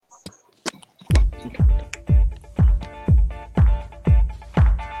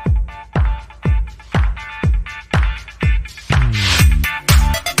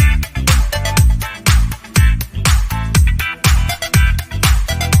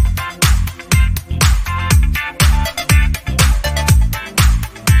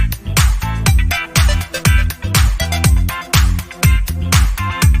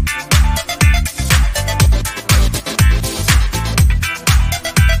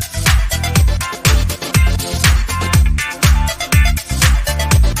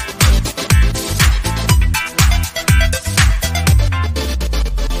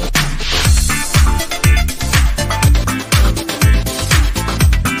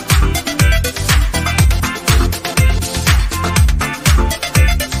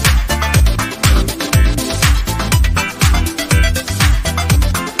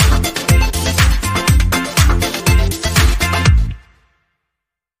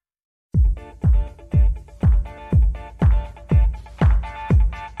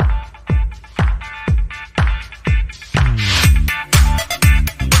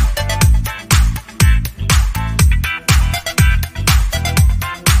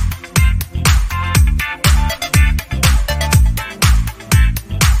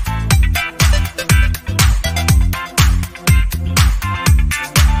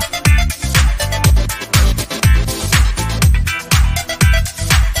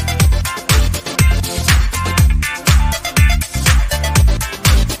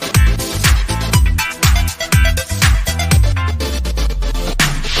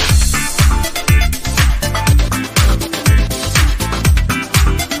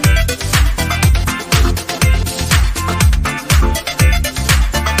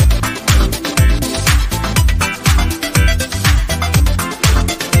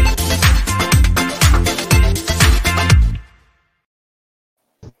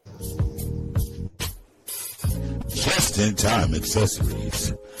Just-in-time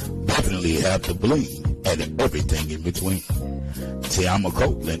accessories definitely have the bling and everything in between. Tiama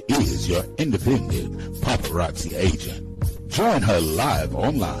Copeland is your independent paparazzi agent. Join her live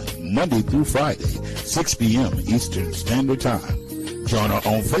online Monday through Friday, 6 p.m. Eastern Standard Time. Join her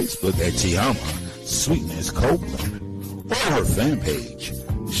on Facebook at Tiama Sweetness Copeland or her fan page,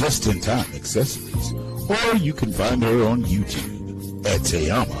 Just-in-Time Accessories, or you can find her on YouTube at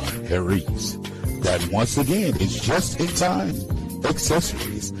Tiama Harris. That once again is Just-in-Time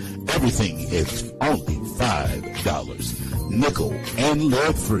Accessories. Everything is only $5. Nickel and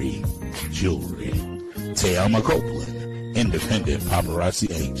lead-free jewelry. Tiama Copeland, independent paparazzi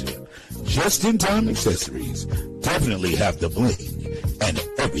agent. Just-in-Time Accessories definitely have the bling and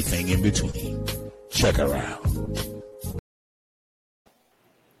everything in between. Check her out.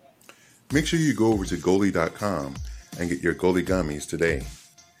 Make sure you go over to Goli.com and get your Goli gummies today.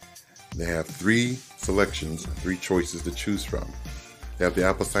 They have 3 selections, 3 choices to choose from. They have the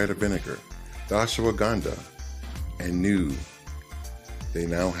apple cider vinegar, the ashwagandha, and new, they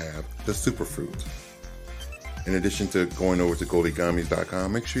now have the superfruit. In addition to going over to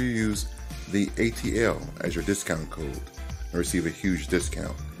GoliGummies.com, make sure you use the ATL as your discount code and receive a huge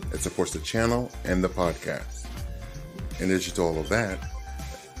discount. It supports the channel and the podcast. In addition to all of that,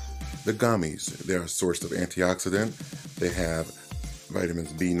 the gummies, they're a source of antioxidant. They have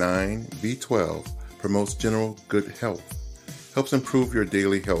vitamins B9, B12, promotes general good health, helps improve your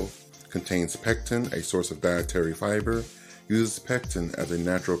daily health, contains pectin, a source of dietary fiber, uses pectin as a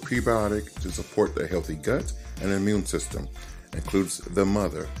natural prebiotic to support the healthy gut and immune system, includes the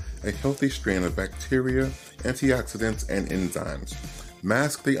mother, a healthy strain of bacteria, antioxidants, and enzymes.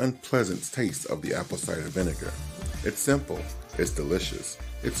 Mask the unpleasant taste of the apple cider vinegar. It's simple, it's delicious,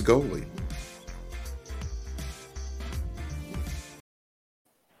 it's Goli.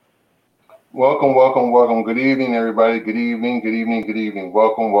 Welcome. Good evening, everybody. Good evening.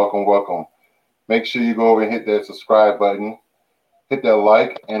 Welcome. Make sure you go over and hit that subscribe button, hit that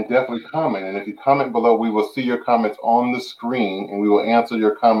like, and definitely comment. And if you comment below, we will see your comments on the screen, and we will answer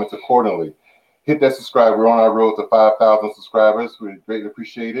your comments accordingly. Hit that subscribe. We're on our road to 5,000 subscribers. We greatly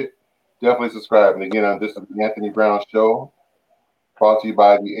appreciate it. Definitely subscribe. And again, this is the Anthony Brown Show, brought to you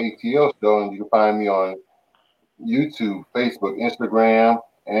by the ATL Show, and you can find me on YouTube, Facebook, Instagram,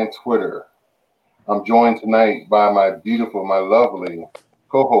 and Twitter. I'm joined tonight by my beautiful, my lovely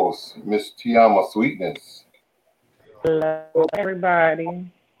co-host, Miss Tiama Sweetness. Hello,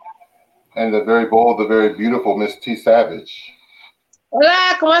 everybody. And the very bold, the very beautiful Miss T Savage.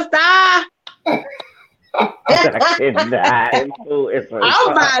 Hola, ¿cómo está? I'm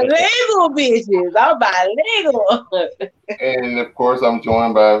bilingual, bitches. I'm bilingual. And of course, I'm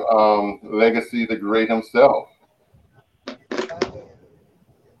joined by Legacy the Great himself.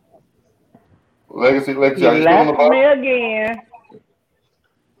 Legacy, are you You still on the laughed at me bus? again.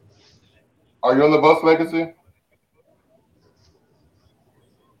 Are you on the bus, Legacy?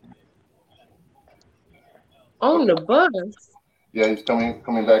 On Okay. the bus. Yeah, he's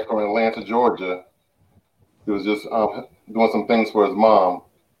coming back from Atlanta, Georgia. He was just doing some things for his mom.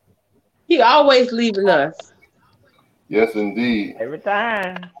 He always leaving us. Yes, indeed. Every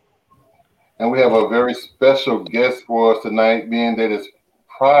time. And we have a very special guest for us tonight, being that it's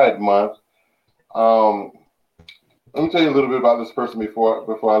Pride Month. Um, Let me tell you a little bit about this person before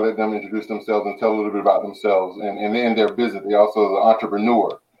I let them introduce themselves and tell a little bit about themselves and in their business. They also are an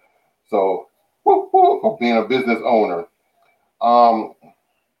entrepreneur. So, for being a business owner. Um,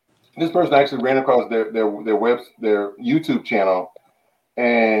 this person actually ran across their YouTube channel,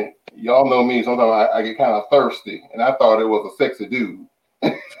 and y'all know me. Sometimes I get kind of thirsty, and I thought it was a sexy dude.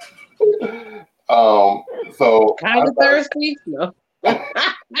 um, so Kind of thirsty? No.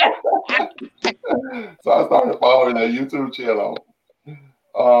 so I started following their YouTube channel.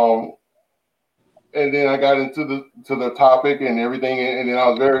 Um, and then I got into the topic and everything, and then I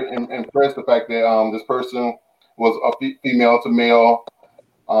was very impressed the fact that this person was a female to male.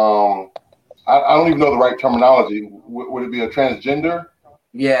 I don't even know the right terminology. Would it be a transgender?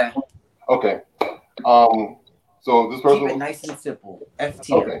 Yeah. Okay. So this person. Keep it nice and simple.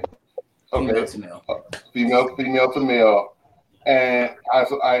 FTM. Okay. Female to male. Female to male. And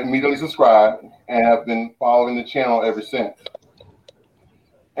I immediately subscribed and have been following the channel ever since.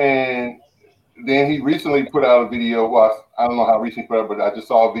 And then he recently put out a video. Well, I don't know how recently he put out, but I just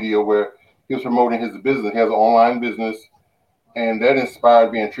saw a video where he was promoting his business. He has an online business, and that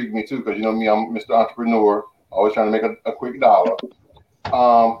inspired me and intrigued me too, because you know me, I'm Mr. Entrepreneur, always trying to make a quick dollar.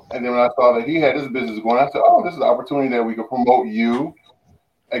 And then when I saw that he had his business going, I said, "Oh, this is an opportunity that we could promote you,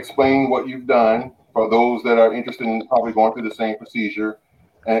 explain what you've done for those that are interested in probably going through the same procedure,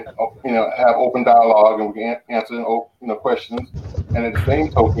 and have open dialogue, and we can answer questions, and at the same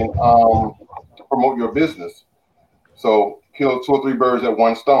token, promote your business. So kill two or three birds at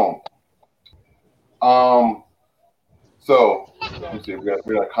one stone." So let me see, we got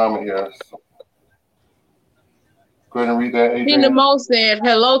a comment here. So, go ahead and read that, Tina Adrian. Mo said,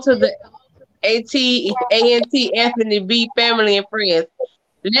 hello to the ANT Anthony B family and friends.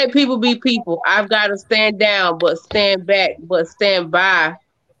 Let people be people. I've got to stand down, but stand back, but stand by.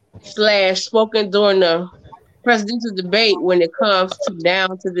 / spoken during the presidential debate when it comes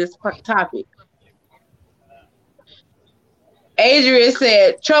down to this topic. Adrian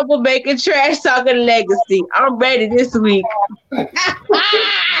said, troublemaker, trash talking legacy. I'm ready this week.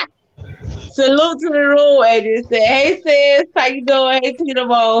 Salute to the room, Adrian said. Hey, sis, how you doing? Hey, Tina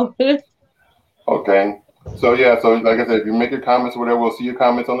Mo. Okay. So yeah, so like I said, if you make your comments or whatever, we'll see your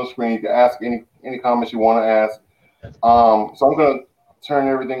comments on the screen. You can ask any comments you want to ask. So I'm gonna turn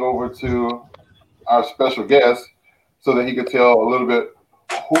everything over to our special guest so that he could tell a little bit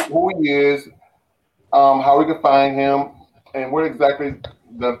who he is, how we can find him, and what exactly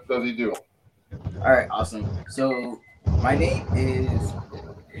does he do. All right, awesome. So my name is.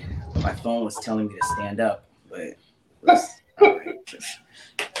 My phone was telling me to stand up, but all right.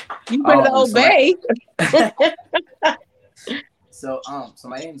 You better obey. So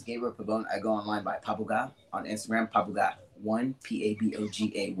my name is Gabriel Pabon. I go online by Pabuga on Instagram, Pabuga1,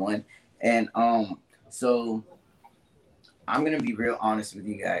 Paboga1. And so I'm gonna be real honest with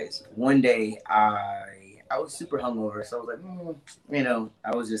you guys. One day I was super hungover, so I was like,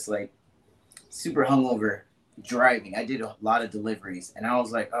 I was just like super hungover driving. I did a lot of deliveries, and I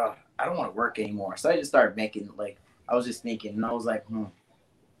was like, oh, I don't want to work anymore. So I just started making I was just thinking, and I was like,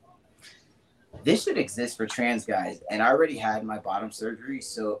 this should exist for trans guys. And I already had my bottom surgery,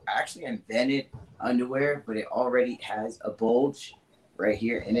 so I actually invented underwear, but it already has a bulge right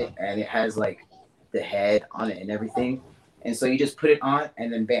here in it, and it has like the head on it and everything. And so you just put it on,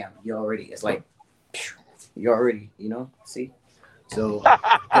 and then bam, it's like you're already, see. So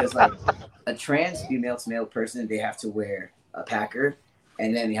there's like a trans female to male person, they have to wear a packer,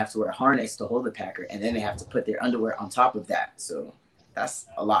 and then they have to wear a harness to hold the packer, and then they have to put their underwear on top of that. So that's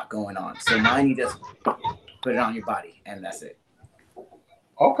a lot going on. So mine, you just put it on your body, and that's it.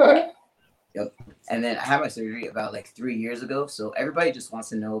 Okay. Yep. And then I had my surgery about 3 years ago. So everybody just wants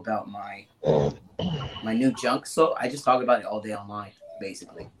to know about my new junk. So I just talk about it all day online,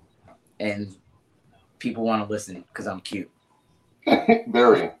 basically. And people want to listen because I'm cute.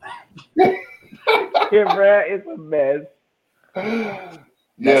 Very. Gabriel is a mess.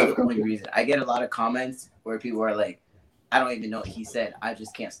 That's the only reason. I get a lot of comments where people are like, I don't even know what he said. I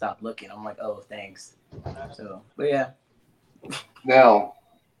just can't stop looking. I'm like, oh, thanks. So, but yeah. Now,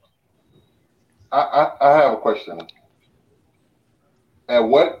 I have a question. At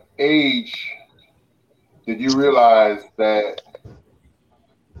what age did you realize that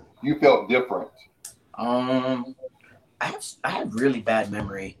you felt different? I have really bad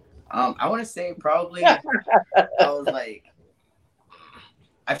memory. I want to say probably I was like,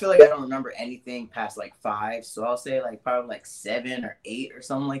 I feel like I don't remember anything past like 5, so I'll say like probably like 7 or 8 or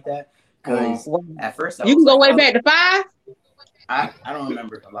something like that. Because at first you can go way back to 5. I don't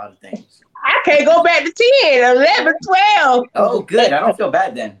remember a lot of things. I can't go back to 10, 11, 12. Oh, good. I don't feel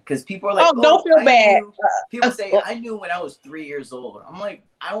bad then, because people are like, "Oh, don't feel bad." People say I knew when I was 3 years old. I'm like,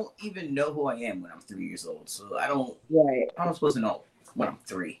 I don't even know who I am when I'm 3 years old, so I don't. Right. I'm supposed to know when I'm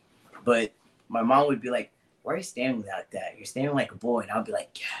 3. But my mom would be like, "Why are you standing like that? You're standing like a boy." And I'll be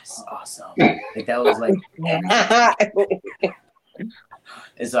like, "Yes, awesome." Like that was like.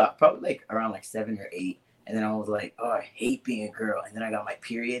 It's probably like around like 7 or 8. And then I was like, oh, I hate being a girl. And then I got my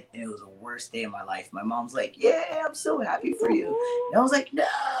period, and it was the worst day of my life. My mom's like, yeah, I'm so happy for you. And I was like, no.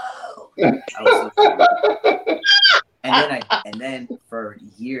 I was so and then for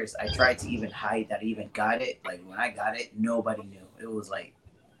years, I tried to even hide that I even got it. Like when I got it, nobody knew. It was like,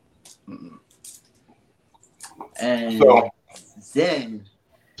 and then,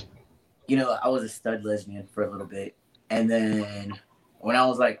 I was a stud lesbian for a little bit. And then when I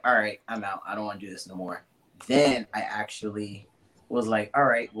was like, all right, I'm out. I don't want to do this no more. Then I actually was like, all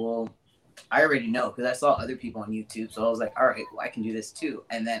right, well, I already know because I saw other people on YouTube. So I was like, all right, well, I can do this too.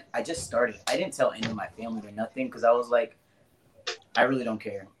 And then I just started. I didn't tell any of my family or nothing because I was like, I really don't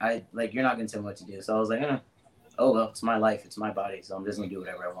care. You're not going to tell me what to do. So I was like, oh, well, it's my life. It's my body. So I'm just going to do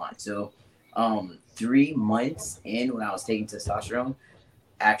whatever I want. So 3 months in when I was taking testosterone,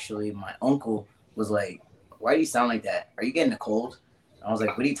 actually, my uncle was like, why do you sound like that? Are you getting a cold? I was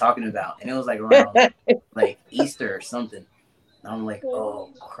like, what are you talking about? And it was like around like Easter or something. And I'm like, oh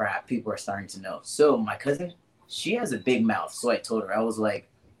crap, people are starting to know. So my cousin, she has a big mouth. So I told her, I was like,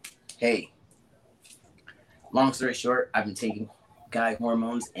 hey, long story short, I've been taking guy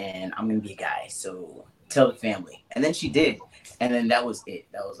hormones and I'm going to be a guy. So tell the family. And then she did. And then that was it.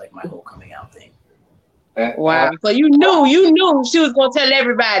 That was like my whole coming out thing. Wow. So you knew she was going to tell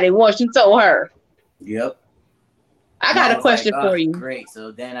everybody once you told her. Yep. I got a question for you. Great.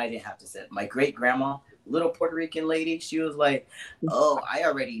 So then I didn't have to say. My great grandma, little Puerto Rican lady, she was like, oh, I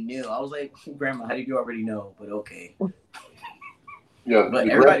already knew. I was like, Grandma, how did you already know? But okay. Yeah, but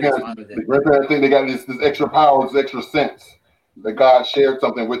everybody was fine with it. The grandparents think they got this extra power, this extra sense that God shared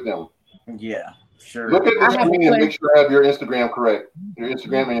something with them. Yeah, sure. Look at the screen and make sure I have your Instagram correct. Your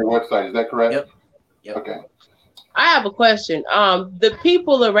Instagram and your website. Is that correct? Yep. Okay. I have a question. The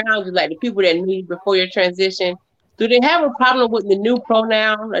people around you, like the people that knew you before your transition, do they have a problem with the new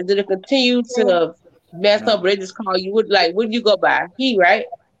pronoun? Or do they continue to mess up? Or they just call you, what do you go by? He, right?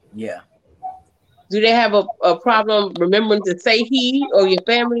 Yeah. Do they have a problem remembering to say he, or your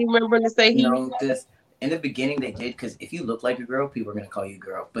family remembering to say he? No, because in the beginning they did, because if you look like a girl, people are going to call you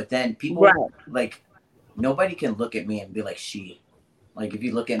girl. But then people, nobody can look at me and be like she. Like if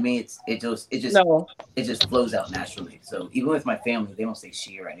you look at me, it just flows out naturally. So even with my family, they don't say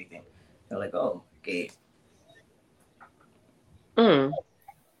she or anything. They're like, oh, okay. I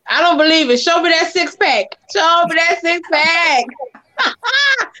don't believe it. Show me that 6-pack. Show me that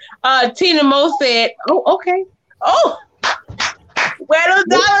 6-pack. Tina Mo said, oh, okay. Oh, where those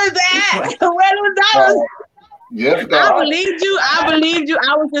dollars at? Where those dollars? Yes, I believed you.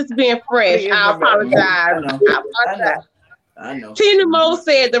 I was just being fresh. I apologize. I know. Tina Mo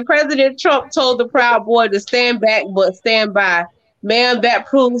said the President Trump told the Proud Boy to stand back but stand by. Man, that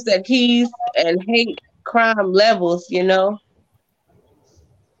proves that he's and hate crime levels,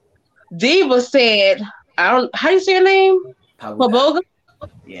 Diva said, how do you say your name? Paboga?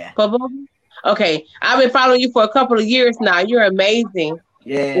 Yeah. Paboga? Okay. I've been following you for a couple of years now. You're amazing.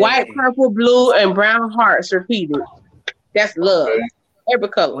 Yeah. White, purple, blue, and brown hearts repeated. That's love. Every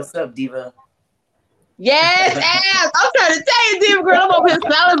color. What's up, Diva? Yes, ass. I'm trying to tell you, Diva girl. I'm over here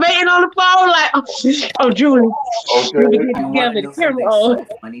salivating on the phone like, oh, Julie. Okay. So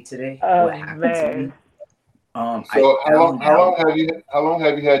funny today. What happened to me? So how long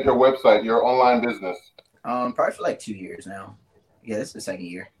have you had your website, your online business? Probably for like 2 years now. Yeah, this is the 2nd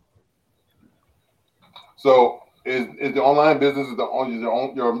year. So is the online business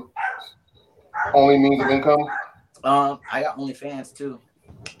your only means of income? I got OnlyFans too.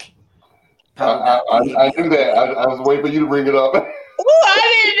 I knew that. I was waiting for you to bring it up. Oh,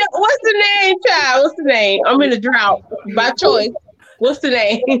 I didn't know. What's the name, child? What's the name? I'm in a drought by choice. What's the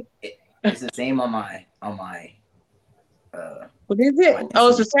name? It's the same on my. What is it? Oh,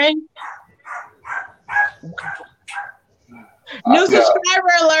 it's the same. New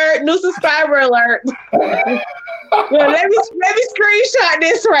subscriber alert! New subscriber alert! Well, let me screenshot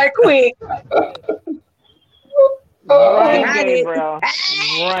this right quick. Run, Got it. Gabriel.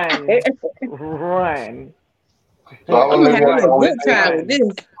 Run. So how I'm long gonna have you have had a your good time OnlyFans? with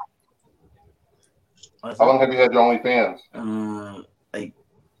this. How long have you had your OnlyFans? Like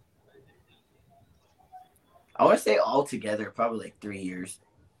I would say altogether probably like 3 years.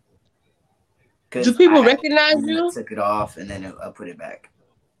 Do people I recognize you? took it off and then I put it back.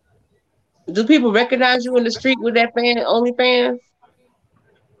 Do people recognize you in the street with that fan, OnlyFans?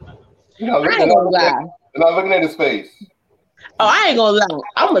 You know, I ain't gonna lie. they're not looking at his face. Oh, I ain't gonna lie.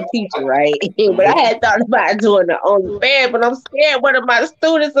 I'm a teacher, right? But I had thought about doing the OnlyFans, but I'm scared one of my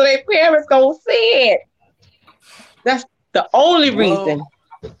students or their parents gonna see it. That's the only reason.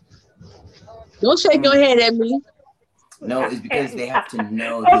 Don't shake your head at me. No, it's because they have to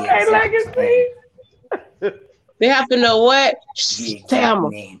know Okay, the exact Legacy. They have to know what? the exact Tell me.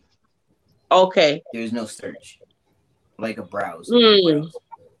 name. Okay. There's no search. Like a browse.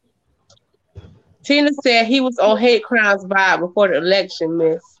 Tina said he was on hate crimes vibe before the election,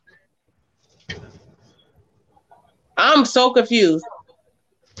 miss. I'm so confused.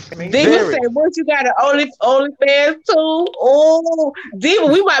 Diva say, what you got an OnlyFans too? Oh, Diva,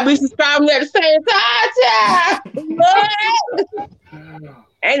 we might be subscribing at the same time, child.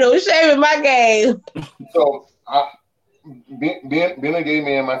 Ain't no shame in my game. So, being a gay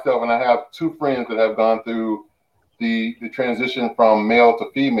man myself, and I have two friends that have gone through the transition from male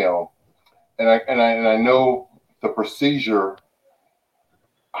to female, and I know the procedure.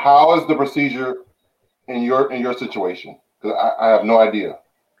 How is the procedure in your situation? Because I have no idea.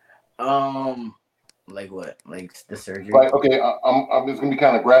 Like what? Like the surgery? Like, okay, I'm it's gonna be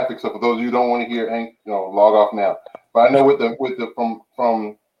kind of graphic. So for those of you who don't want to hear, log off now. But I know with the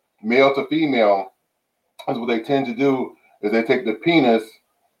from male to female, is what they tend to do is they take the penis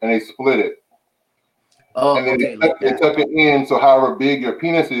and they split it. Oh, and then okay, they tuck it in. So however big your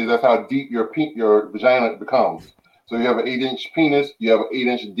penis is, that's how deep your vagina becomes. So you have an 8-inch penis, you have an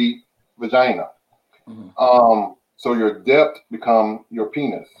 8-inch deep vagina. Mm-hmm. So your depth become your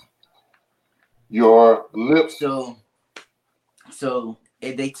penis. Your lips. So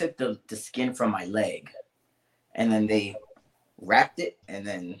they took the skin from my leg, and then they wrapped it, and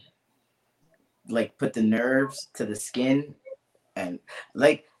then like put the nerves to the skin, and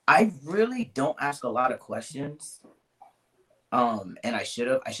like I really don't ask a lot of questions. And I should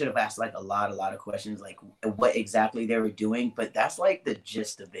have asked like a lot of questions, like what exactly they were doing, but that's like the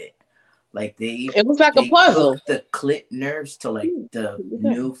gist of it. Like it was like a puzzle. Hook the clit nerves to like the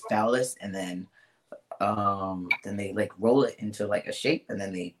new phallus, and then they like roll it into like a shape, and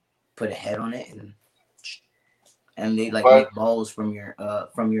then they put a head on it, and they like make balls from your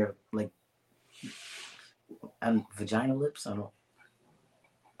like vagina lips. I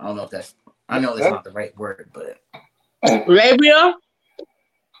don't know if that's. I know that's not the right word, but labia.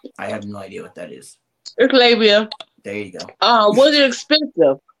 I have no idea what that is. It's labia. There you go. Was it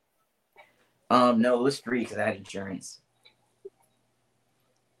expensive? No, it was free because I had insurance.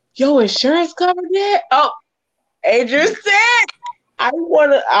 Yo, insurance covered that? Oh, Adrian said, I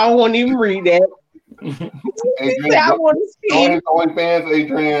won't even read that. Adrian, I want to see it. OnlyFans,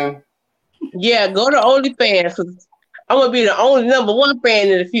 Adrian. Yeah, go to OnlyFans. I'm going to be the only number one fan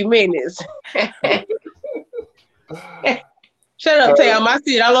in a few minutes. Shut up, Tam. I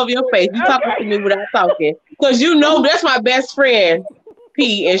see it all over your face. You talking to me without talking. Because you know that's my best friend,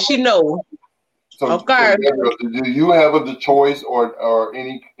 P, and she knows. So, okay. So do you have the choice or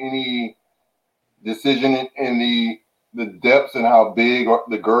any decision in the depths and how big or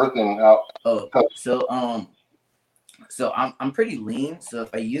the girth and how? So I'm pretty lean. So if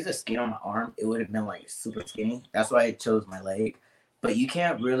I use the skin on my arm, it would have been like super skinny. That's why I chose my leg. But you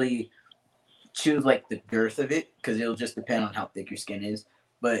can't really choose like the girth of it because it'll just depend on how thick your skin is.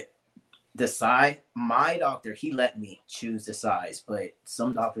 But the size, my doctor, he let me choose the size, but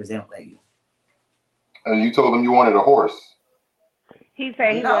some doctors they don't let you. And you told him you wanted a horse. He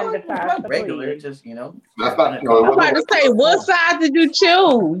said he wanted the size regular, just That's not. I'm about to say, what size did you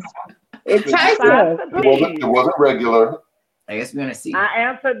choose? It wasn't regular. I guess we're gonna see. I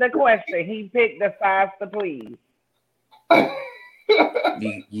answered the question. He picked the size to please.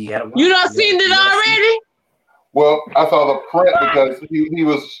 You gotta. You done seen it already? Well, I saw the print because he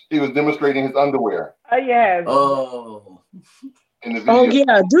was demonstrating his underwear. Oh yes. Oh. In the video. Oh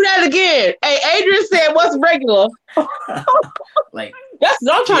yeah, do that again. Hey, Adrian said, "What's regular?" Like that's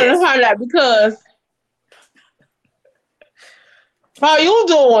what I'm trying to find out because how you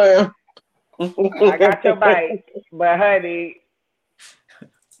doing? I got your bite, but honey,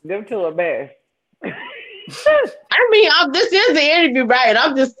 them two are best. I mean, this is the interview, right?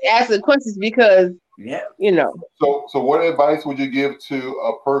 I'm just asking questions because, yeah, So what advice would you give to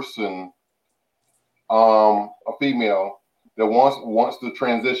a person a female that wants to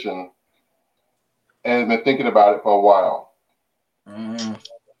transition and has been thinking about it for a while?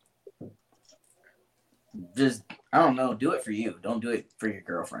 Just, I don't know, do it for you. Don't do it for your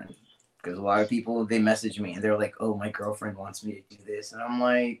girlfriend. Because a lot of people, they message me and they're like, oh, my girlfriend wants me to do this. And I'm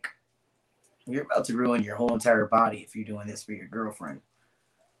like, you're about to ruin your whole entire body if you're doing this for your girlfriend.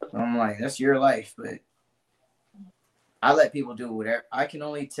 So I'm like, that's your life. But I let people do whatever. I can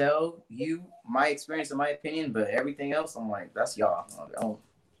only tell you my experience and my opinion, but everything else, I'm like, that's y'all. Oh,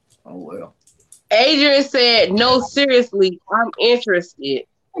 well. Adrian said, no, seriously, I'm interested.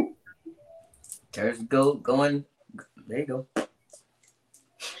 There's going. There you go.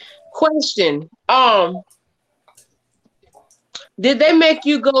 Question. Did they make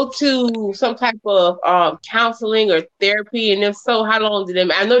you go to some type of counseling or therapy? And if so, how long did they?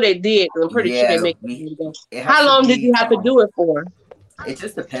 I know they did. I'm pretty sure they make you go. How long did you have to do it for? It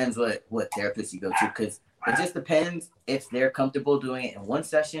just depends what therapist you go to, because it just depends if they're comfortable doing it in one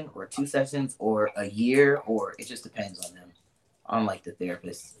session or 2 sessions or a year, or it just depends on them, on like the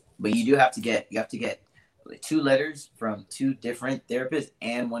therapist. But you have to get like 2 letters from 2 different therapists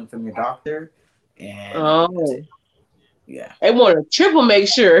and 1 from your doctor. And yeah, they want to triple make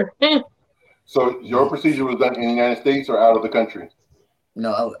sure. So your procedure was done in the United States or out of the country?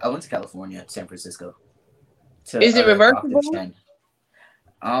 No, I went to California, San Francisco. Is it reversible?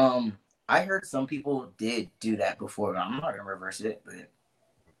 I heard some people did do that before. I'm not gonna reverse it, but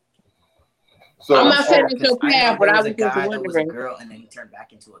so I'm not saying it's your path, but I was just wondering. That was a girl, and then he turned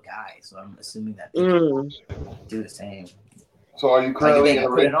back into a guy. So I'm assuming that they do the same. So are you currently like, they can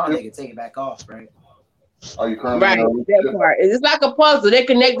put it on? They can take it back off, right? Are you currently in a relationship? That part. It's like a puzzle. They're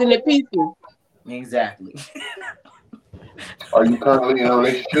connecting the pieces. Exactly. Are you currently in a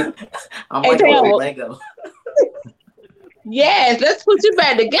relationship? I'm like Lego. Yes, let's put you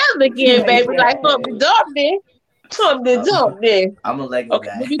back together again, baby. Like something dump there. Something dump there. I'm a Lego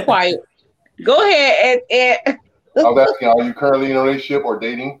guy. Be quiet. Go ahead and I was asking, are you currently in a relationship or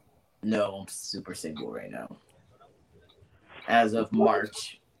dating? No, I'm super single right now. As of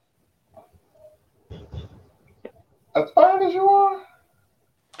March. As fine as you are?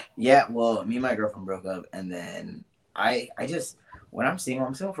 Yeah, well, me and my girlfriend broke up, and then I just, when I'm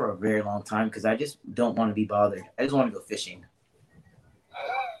single for a very long time because I just don't want to be bothered. I just want to go fishing.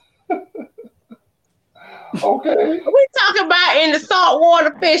 Okay. We talk about in the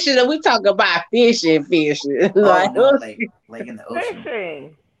saltwater fishing, and we talk about fishing. Like, no, like in the ocean.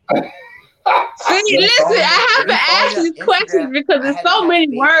 Fishing. See, listen, I have to ask these questions because there's so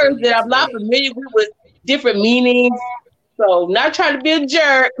many words that I'm not familiar with different meanings. So, not trying to be a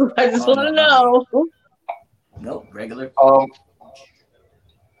jerk. I just want to know. Nope, regular.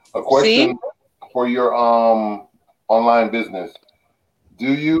 A question for your online business.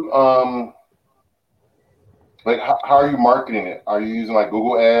 Do you like how are you marketing it? Are you using like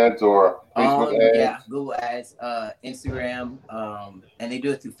Google Ads or Facebook ads? Yeah, Google Ads, Instagram, and they do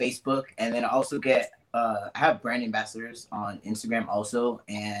it through Facebook. And then I also get I have brand ambassadors on Instagram also,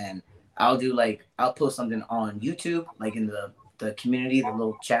 and I'll post something on YouTube, like in the community, the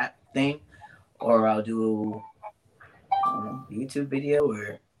little chat thing, or I'll do YouTube video,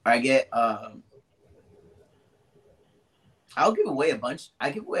 or I get I'll give away a bunch. I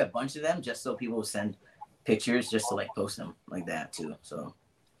give away a bunch of them just so people will send pictures just to like post them like that too. So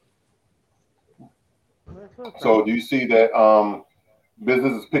do you see that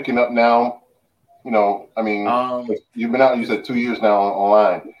business is picking up now? You know, I mean, you've been out, you said 2 years now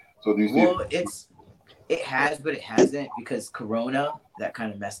online. So do you see it has, but it hasn't, because Corona, that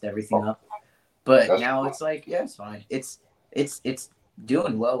kind of messed everything up. But now it's like, yeah, it's fine. It's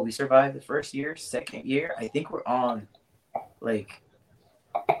doing well. We survived the first year. Second year, I think we're on like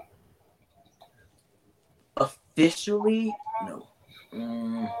officially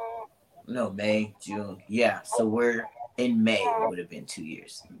May, June. Yeah, so we're in May. It would have been 2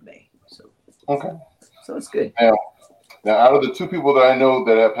 years in May. So okay. So it's good. Now, out of the 2 people that I know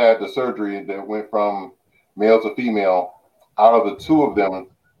that have had the surgery that went from male to female, out of the 2 of them,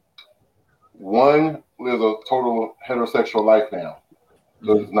 one lives a total heterosexual life now.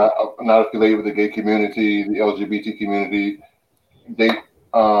 So it's not affiliated with the gay community, the LGBT community.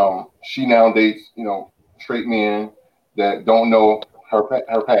 She now dates, straight men that don't know her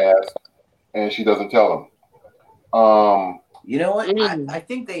past, and she doesn't tell them. You know what? I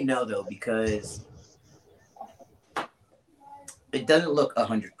think they know though, because it doesn't look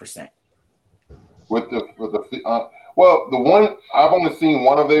 100%. Well, the one I've only seen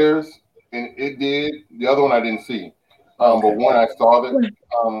one of theirs, and it did. The other one I didn't see. But one I saw that.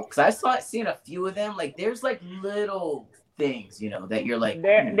 Because I seen a few of them. Like there's like little things, that you're like,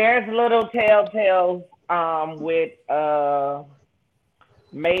 There's little telltales with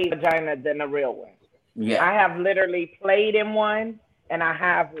made vagina than a real one. yeah, I have literally played in one and I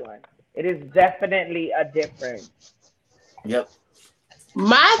have one. It is definitely a difference. yep,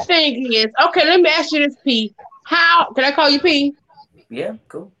 My thing is, okay, let me ask you this, P. How can I call you P? yeah,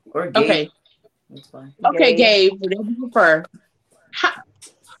 cool. Or Gabe, Okay. that's fine. Okay, Gabe, whatever you prefer. How,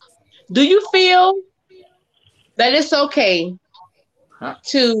 do you feel that it's okay Huh?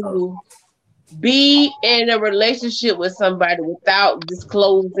 to be in a relationship with somebody without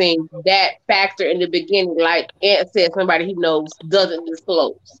disclosing that factor in the beginning? Like Ant said, somebody he knows doesn't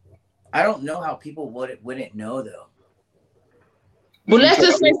disclose. I don't know how people wouldn't know though. But let's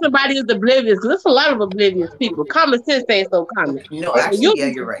just say somebody is oblivious, because there's a lot of oblivious people. Common sense ain't so common. No, actually, yeah,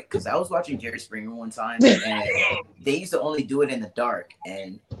 you're right. Because I was watching Jerry Springer one time, and they used to only do it in the dark.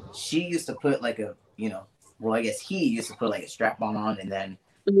 And she used to put like a, well, I guess he used to put like a strap on and then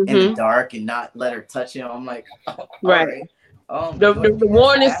in the dark and not let her touch him. I'm like, right. Right. The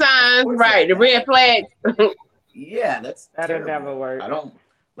warning signs, right? The red flags. Yeah, that'll never work. I don't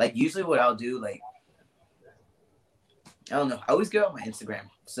like. Usually, what I'll do, like, I don't know. I always go on my Instagram.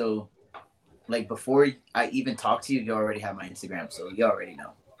 So, like, before I even talk to you, you already have my Instagram. So, you already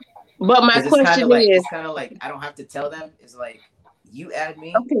know. But my question is... It's kind of like, I don't have to tell them. It's like, you add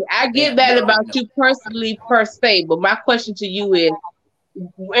me. Okay, I get that about you personally, per se. But my question to you is,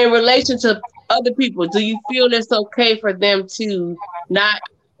 in relation to other people, do you feel it's okay for them to not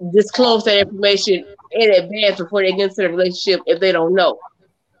disclose that information in advance before they get into the relationship if they don't know?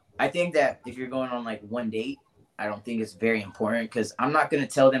 I think that if you're going on, like, one date, I don't think it's very important because I'm not going to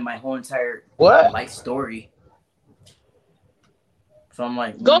tell them my whole entire life story. So I'm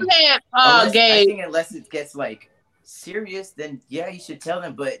like, go ahead, Gabe. I think unless it gets like serious, then yeah, you should tell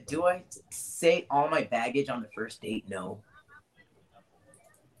them. But do I say all my baggage on the first date? No.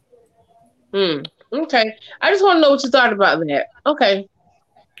 Okay. I just want to know what you thought about that. Okay.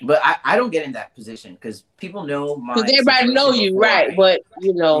 But I don't get in that position because people know my. Because everybody know you, right? But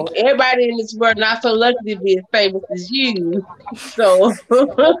everybody in this world not so lucky to be as famous as you. So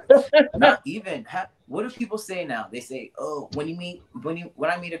not even. What do people say now? They say, "Oh, when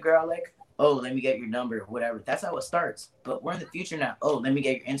I meet a girl, like, oh, let me get your number, whatever." That's how it starts. But we're in the future now. Oh, let me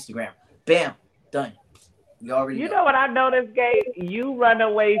get your Instagram. Bam, done. You already. You know what I noticed, Gabe? You run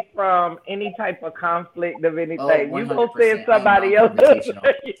away from any type of conflict of anything. You go send somebody else.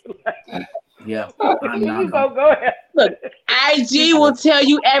 Yeah. Go ahead. Look, IG will tell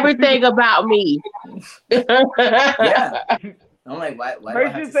you everything about me. Yeah. I'm like, why?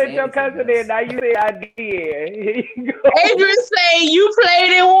 First you said your cousin in, now you say I did. Adrian say you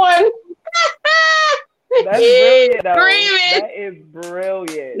played in one. That's brilliant, though. Screaming. That is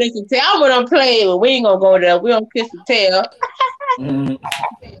brilliant. Listen, tell what I'm playing, but we ain't gonna go there. We don't kiss and tell.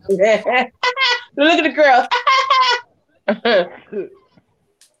 Look at the girl.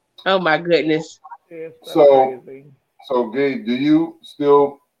 Oh my goodness. So Gabe, do you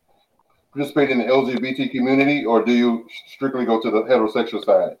still participate in the LGBT community, or do you strictly go to the heterosexual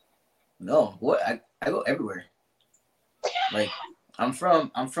side? No, what I go everywhere. Like I'm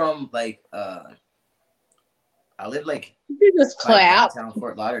from like I live like downtown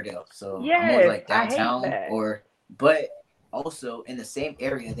Fort Lauderdale, so I'm more like downtown but also in the same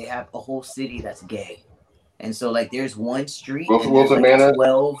area they have a whole city that's gay. And so like there's one street and there's like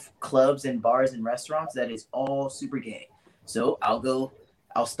 12 clubs and bars and restaurants that is all super gay. So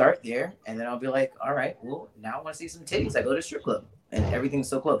I'll start there and then I'll be like, all right, well now I want to see some titties. I go to a strip club and everything's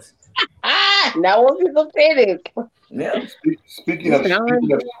so close. Now I want to see some titties. Yeah. Speaking of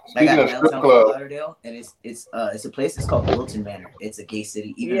strip club, Lauderdale, and it's a place. It's called Wilton Manor. It's a gay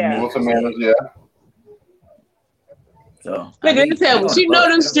city. Wilton Manor, yeah. So look at tell me, she know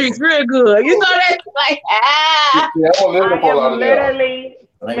them streets real good. You know that's like Yeah, I am literally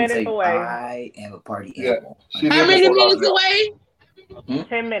minutes away. I am a party animal. How many minutes away?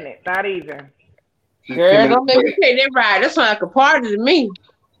 10 minutes, not even. Girl, don't make me take that ride. That's like a party to me.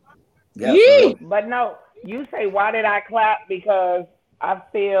 Yeah. But no, you say, why did I clap? Because I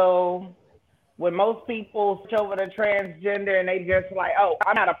feel when most people switch over to transgender and they just like, oh,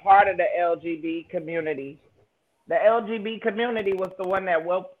 I'm not a part of the LGBT community. The LGBT community was the one that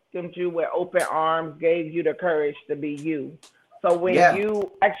welcomed you with open arms, gave you the courage to be you. So when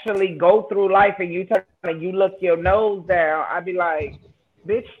you actually go through life and you turn and you look your nose down, I'd be like,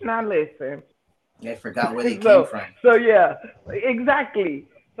 bitch, now listen. They forgot where they came from. So yeah, exactly.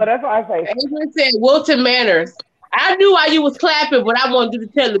 So that's why I say. Adrian said Wilton Manors. I knew why you was clapping, but I wanted you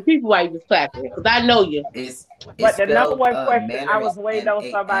to tell the people why you was clapping because I know you. But the number one question I was waiting on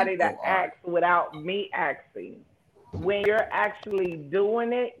somebody to ask without me asking. when you're actually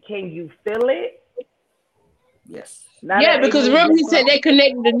doing it, can you feel it? Yes. Not Yeah, an because ignorant remember he just said they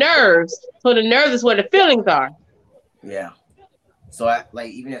connected the nerves. So the nerves is where the feelings are. Yeah. So I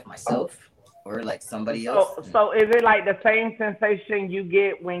like even if myself or like somebody else. So is it like the same sensation you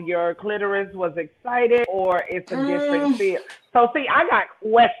get when your clitoris was excited, or it's a different feel? So see, I got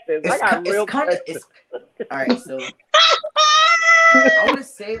questions. I got real questions. All right. So I want to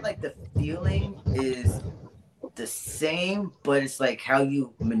say like the feeling is the same, but it's like how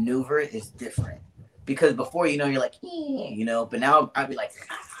you maneuver it is different. Because before, you're like, but now I'd be like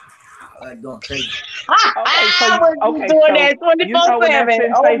going crazy. Okay, so doing that 24/7. You know when that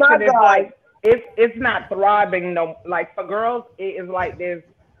sensation Oh my is God. like, it's not throbbing no, like for girls it is like this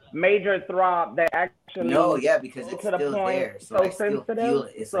major throb that actually No, yeah, because it's to the still point there, so so I still sensitive. feel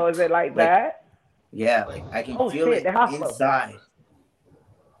it. It's So like, is it like that? Yeah, like I can feel shit, it the hospital. inside.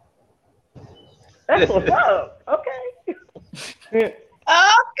 That's what's up. Okay. Okay.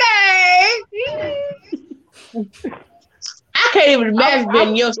 I can't even imagine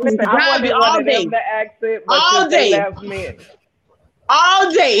being your listen, I I'll be wanted all one of day. them to accent, but All since they day. left me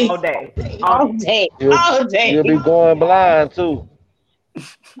All day. all day. All day. All day. You'll be going blind too.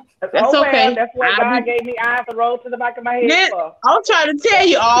 That's okay. Well, that's what God gave me eyes to roll to the back of my head for. I'm trying to tell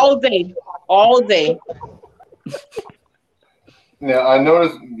you all day. All day. Now I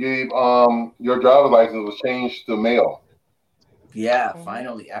noticed, Gabe, your driver's license was changed to male. Yeah,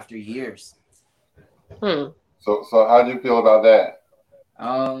 finally after years. Hmm. So how do you feel about that?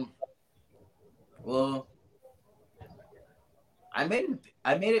 Well, I made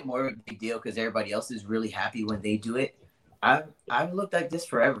it more of a big deal because everybody else is really happy when they do it. I've looked like this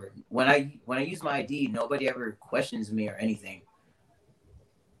forever. When I use my ID, nobody ever questions me or anything.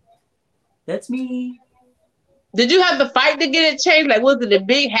 That's me. Did you have to fight to get it changed? Like, was it a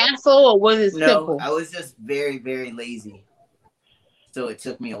big hassle or was it simple? No, I was just very, very lazy. So it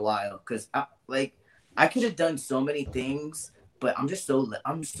took me a while because I could have done so many things, but I'm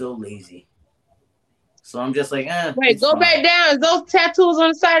so lazy. So I'm just like, Wait, go back down. Is those tattoos on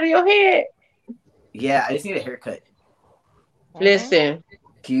the side of your head? Yeah, I just need a haircut. Listen.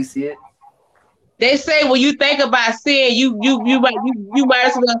 Can you see it? They say when you think about sin, you might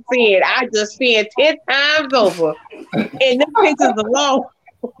as well sin. I just sin 10 times over. And the pictures alone.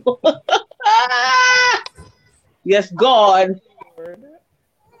 Yes, God.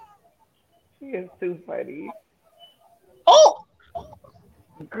 She is too funny. Oh,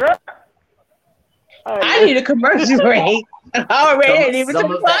 girl. I need a commercial break. Already, ain't even to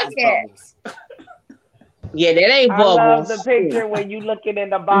the podcast. Yeah, that ain't bubbles. I love the picture when you looking in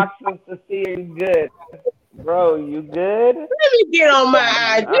the boxes to see you good. Bro, you good? Let me get on my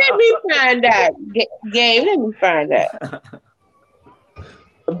eyes. Let me find out. Gabe, let me find out.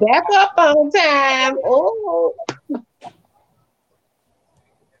 Back up on time. Oh.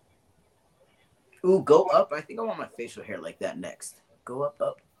 Ooh, go up. I think I want my facial hair like that next. Go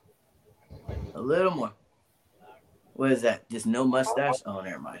up. A little more. What is that? Just no mustache? Oh,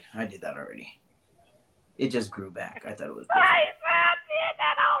 never mind. I did that already. It just grew back. I thought it was different. I did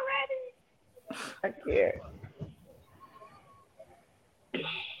that already. I can't.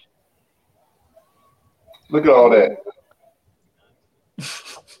 Look at all that.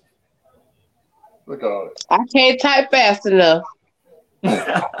 Look at all that. I can't type fast enough.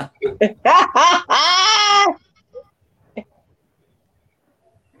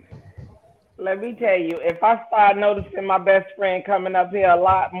 Let me tell you, if I start noticing my best friend coming up here a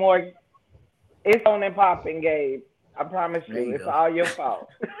lot more, it's on and popping, Gabe. I promise you, it's all your fault.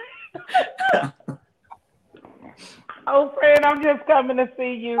 Oh, friend, I'm just coming to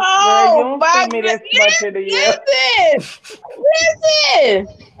see you. Oh, girl, you don't see me this much in the year. Listen.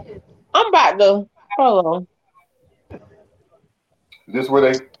 I'm about to, hold on. Is this where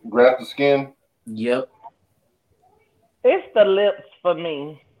they grab the skin? Yep. It's the lips for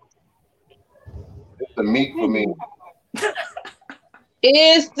me. It's the meat for me.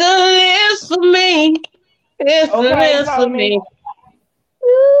 It's the lips for me. It's the lips for me.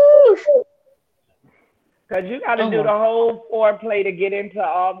 Because you got to do the whole foreplay to get into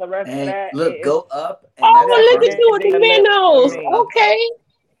all the rest of that. Look, go up. And look at you with the minnows. Okay.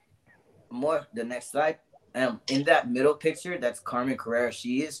 More, the next slide. In that middle picture, that's Carmen Carrera.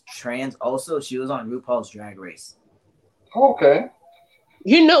 She is trans also. She was on RuPaul's Drag Race. Okay.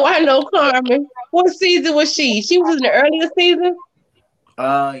 You know, I know Carmen. What season was she? She was in the earlier season?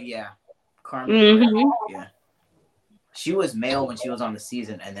 Yeah. Carmen Carrera. Yeah. She was male when she was on the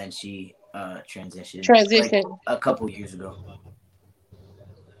season, and then she transitioned. Like, a couple years ago.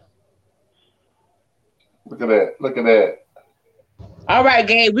 Look at that. Look at that. All right,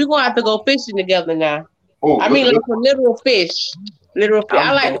 Gabe, we're going to have to go fishing together now. Oh, I mean, like for literal fish. Literal fish.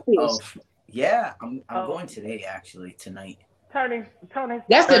 I like fish. Oh, yeah, I'm going today, actually, tonight. Tony.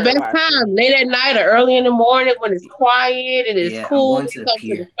 That's the best time. Late at night or early in the morning when it's quiet and it's cool. I'm going to You the come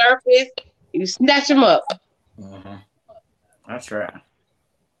pier. to the surface, you snatch them up. Mm-hmm. That's right.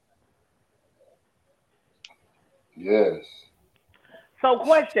 Yes. So,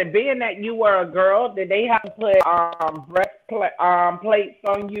 question: being that you were a girl, did they have to put plates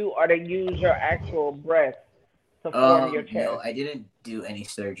on you, or they use your actual breast to form your chest? No, I didn't do any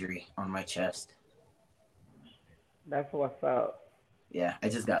surgery on my chest. That's what's up. Yeah, I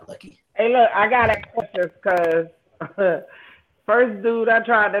just got lucky. Hey, look, I got a question because first dude I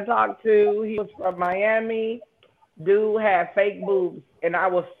tried to talk to, he was from Miami. Dude had fake boobs, and I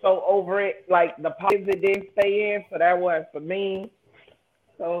was so over it. Like the pockets it didn't stay in, so that wasn't for me.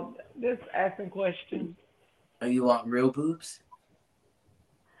 So just asking questions. Oh, you want real boobs?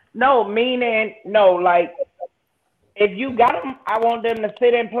 No, meaning no. Like if you got them, I want them to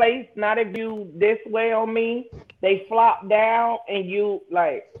sit in place. Not if you this way on me. They flop down, and you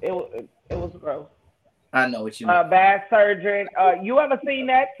like it was gross. I know what you mean. Bad surgery. You ever seen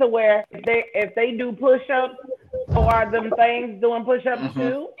that to where if they do push-ups, or are them things doing push-ups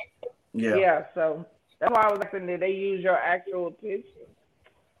too? Yeah. Yeah. So that's why I was asking, did they use your actual picture?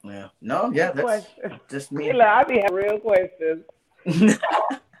 Yeah. No. Yeah. That's just me. Look, I be having real questions.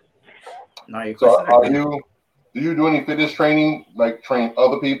 No, your So question. do you do any fitness training, like train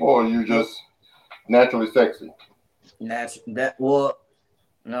other people, or you just naturally sexy? No,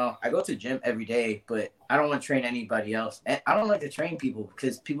 I go to the gym every day, but I don't want to train anybody else. And I don't like to train people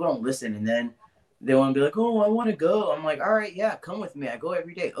because people don't listen, and then they want to be like, "Oh, I want to go." I'm like, "All right, yeah, come with me. I go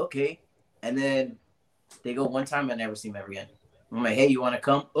every day." Okay. And then they go one time, I never see them ever again. I'm like, "Hey, you want to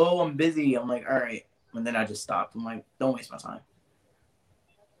come?" "Oh, I'm busy." I'm like, "All right." And then I just stopped. I'm like, "Don't waste my time."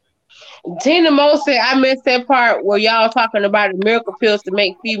 Tina Moe said, I missed that part where y'all talking about the miracle pills to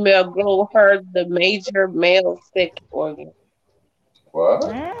make female grow her the major male sex organ. What?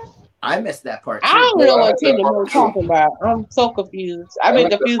 I missed that part too. I don't know what Tina Moe talking about. I'm so confused. I've been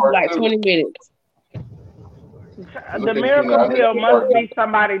confused for like 20 minutes. The miracle pill must be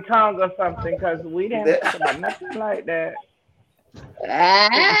somebody's tongue or something, because we didn't talk about nothing like that.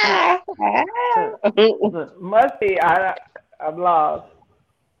 Must be. I'm lost.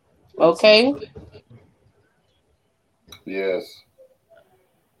 Okay. Yes.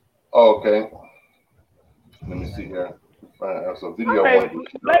 Oh, okay. Let me see here. That's a video. Okay,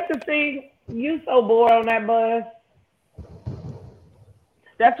 like to see you so bored on that bus.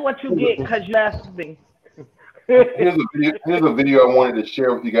 That's what you get because you asked me. Here's a video I wanted to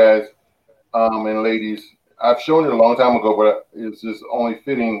share with you guys, and ladies. I've shown it a long time ago, but it's just only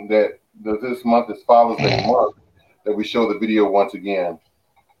fitting that this month is Father's Day month that we show the video once again.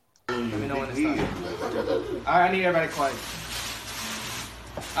 Let me know when it's time. Alright, I need everybody quiet.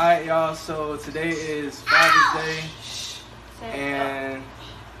 Alright, y'all, so today is Father's Day. And,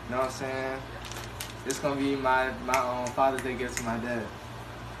 you know what I'm saying? It's gonna be my Father's Day gift to my dad.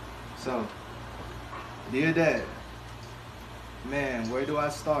 So, dear Dad, man, where do I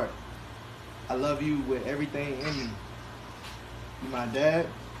start? I love you with everything in me. You're my dad,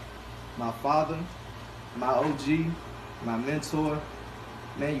 my father, my OG, my mentor.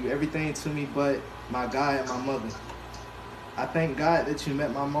 Man, you everything to me but my guy and my mother. I thank God that you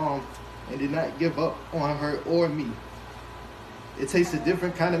met my mom and did not give up on her or me. It takes a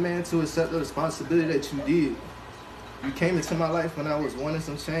different kind of man to accept the responsibility that you did. You came into my life when I was wanting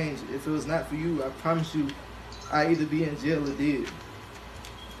some change. If it was not for you, I promise you, I'd either be in jail or dead.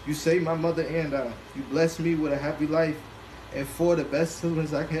 You saved my mother and I. You blessed me with a happy life and 4 of the best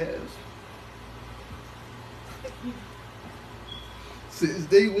siblings I can have. Since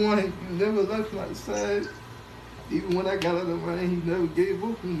day one, you never left my side. Even when I got out of line, you never gave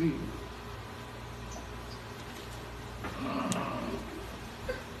up on me.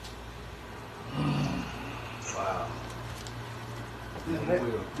 Wow.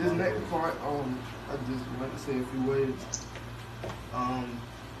 This next part, I just want to say a few words.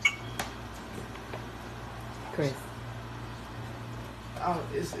 Chris.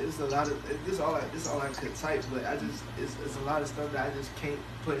 It's a lot of this all I could type, but it's a lot of stuff that I just can't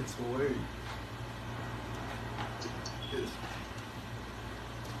put into words. It's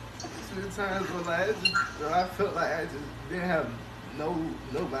been times where I felt like I just didn't have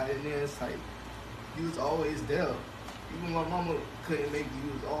nobody in there. It's like you was always there. Even my mama couldn't make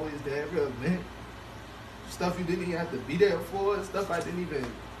you was always there every event. Stuff you didn't even have to be there for, stuff I didn't even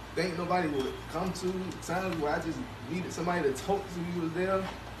think nobody would come to, times where I just needed somebody to talk to, you was there.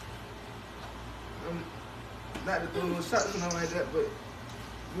 Not to throw no shots or nothing like that, but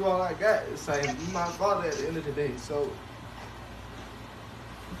you all I got. It's like you my father at the end of the day. So.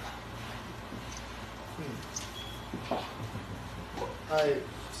 Alright,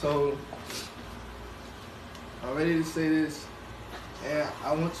 so I'm ready to say this, and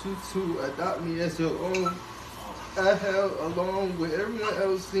I want you to adopt me as your own. I have, along with everyone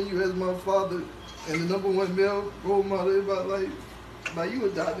else, seen you as my father and the number one male role model in my life. By you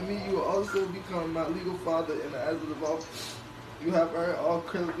adopting me, you will also become my legal father in the eyes of the law. You have earned all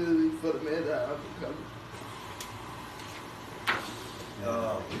credibility for the man that I've become.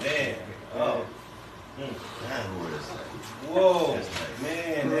 Oh, man. Oh. Whoa,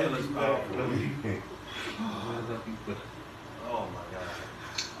 man, that looks powerful. Oh my God.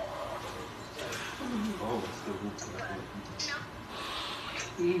 Oh, it's still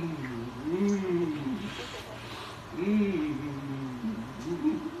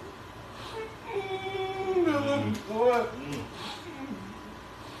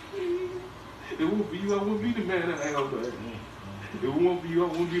It won't be you, I won't be the man that I am, man. It won't be you, I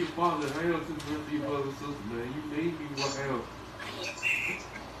won't be the father that I am to the rest of your brothers and sisters, man. You made me what I am.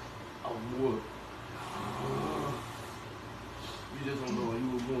 I'm what? You just don't know. You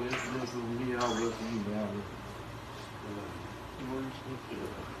were more influential than me, I was to you, man.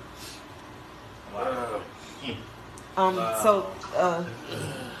 So,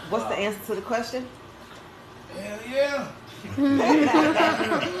 what's the answer to the question? Hell yeah.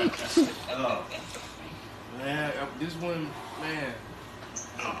 Man, this one, man,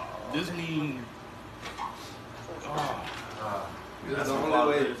 this mean, This is the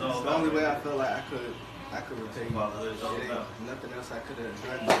only way I feel like I could repay you. Nothing else I could have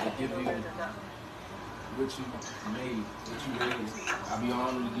done to give you what you made, what you raised. I'll be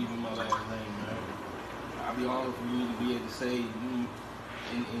honored to give you my last name, man. I'll be honored for you to be able to say you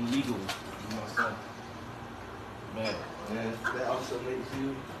in legal, you know, son. Man. And that also makes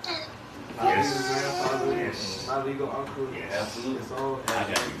you my legal grandfather, my legal uncle. Yeah, absolutely. It's all. I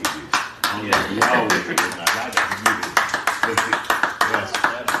got to give you. Yeah, you always do. I got to give you. Yes.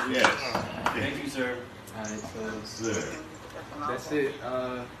 Yes. Thank you, sir. All right, so Sir. that's it.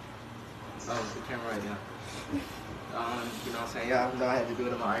 Oh, the camera right now. You know what I'm saying? Yeah, I know I had to do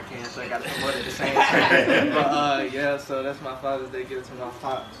it in my arcane, so I got to promote it at the same time. But yeah, so that's my Father's Day gift to my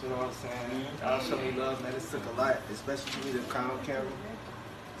pops. You know what I'm saying? Y'all show me love, man. This took a lot, especially for me to crown camera.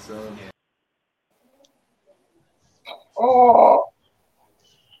 So yeah. Oh,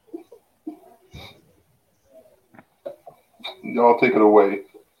 y'all take it away.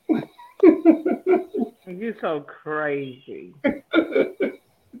 You're so crazy.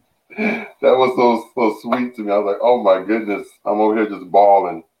 That was so sweet to me. I was like, oh my goodness, I'm over here just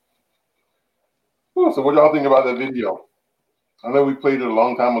bawling. Ooh, so what y'all think about that video? I know we played it a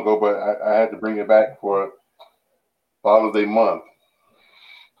long time ago, but I had to bring it back for Father's Day month.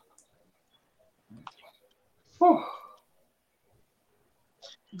 Whew.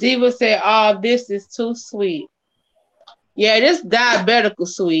 Diva said, "Oh, this is too sweet." Yeah, this diabetical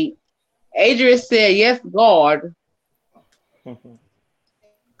sweet. Adrian said, "Yes, God."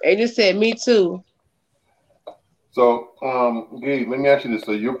 Adrian said, "Me too." So, Gabe, let me ask you this.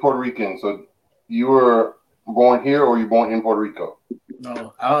 So you're Puerto Rican. So you were born here or you born in Puerto Rico?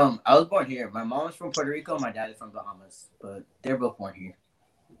 No, I was born here. My mom is from Puerto Rico. My dad is from Bahamas, but they're both born here.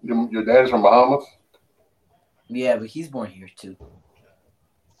 Your dad is from Bahamas? Yeah, but he's born here too.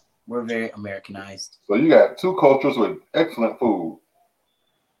 We're very Americanized. So you got two cultures with excellent food.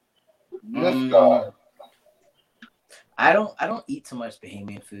 Yes, God. I don't eat too much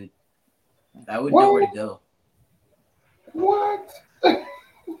Bahamian food. I wouldn't know where to go. What?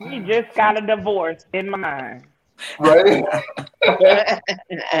 You just got a divorce in my mind. Right?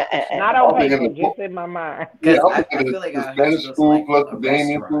 Not on paper, just in my mind. Yeah, I feel like the Spanish food plus the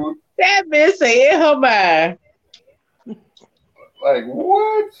Bahamian food. That bitch say in her mind. Like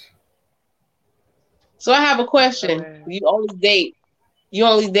what? So I have a question. You only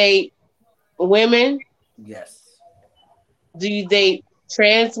date women? Yes. Do you date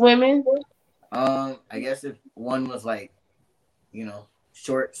trans women? I guess if one was like,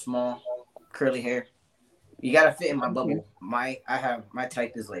 short, small, curly hair, you gotta fit in my bubble. My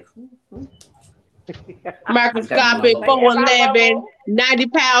type is like microscopic, 4'11", 90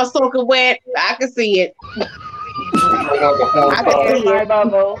 pounds, soaking wet. I can see it. I can see my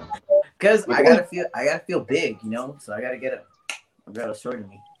bubble. Because I gotta feel big, So I gotta get a short of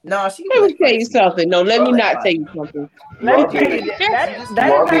me. No, she. Let me tell you something. No, let me not tell you something. Let me tell you that is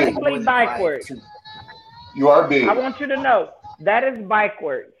actually backwards. You are big. I want you to know that is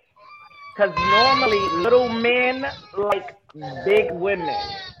backwards. Because normally little men like big women.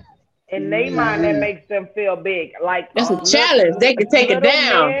 in their mind that makes them feel big. Like It's a challenge. They can take it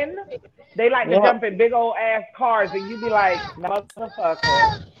down. Men, they like to jump in big old ass cars, and you be like,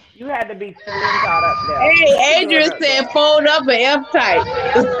 motherfucker, you had to be slingshot up there. Hey, Adrian said, fold up and F type.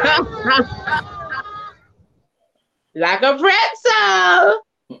 Like a pretzel.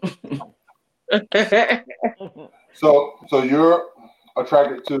 So you're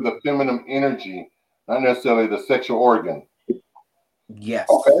attracted to the feminine energy, not necessarily the sexual organ. Yes.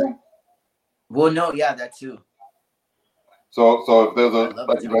 Okay. Well, no, yeah, that too. So if there's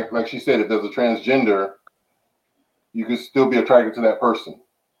like she said, if there's a transgender, you can still be attracted to that person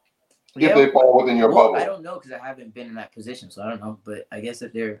if they fall within your bubble. I don't know because I haven't been in that position, so I don't know. But I guess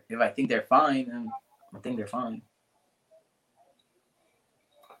if I think they're fine, then I think they're fine.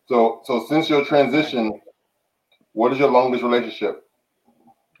 So since your transition, what is your longest relationship?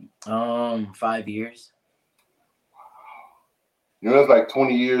 5 years. You know, that's like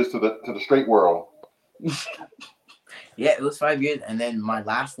 20 years to the straight world. Yeah, it was 5 years, and then my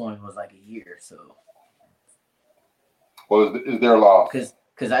last one was like a year. So, well, is there a law? Because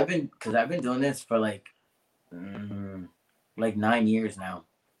I've been doing this for like 9 years now.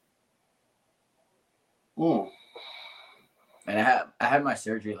 And I had my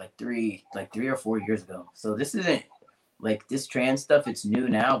surgery like three or 4 years ago. So this isn't like this trans stuff. It's new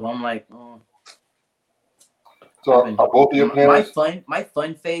now, but I'm like, So are both of your parents? My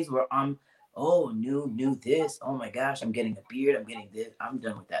fun phase where I'm new this. Oh my gosh, I'm getting a beard. I'm getting this. I'm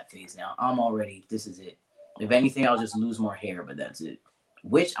done with that phase now. This is it. If anything, I'll just lose more hair, but that's it.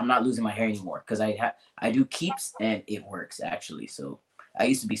 Which I'm not losing my hair anymore because I do keeps and it works actually. So I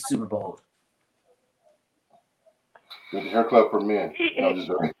used to be super bold. With the hair club for men.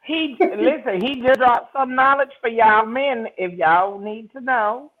 He just dropped some knowledge for y'all men if y'all need to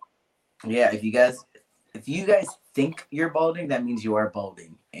know. Yeah, if you guys think you're balding, that means you are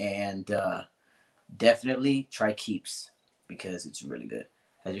balding. And definitely try keeps because it's really good.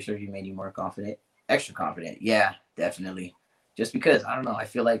 Has your surgery made you more confident? Extra confident? Yeah, definitely. Just because, I don't know, I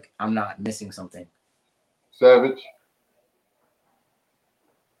feel like I'm not missing something. Savage?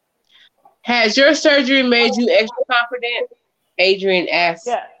 Has your surgery made you extra confident? Adrian asked.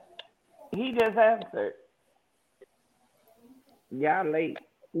 Yeah, he just answered. Y'all late.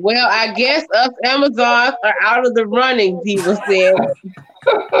 Well, I guess us Amazons are out of the running, Diva said.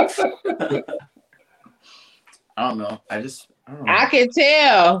 I don't know. I don't know. I can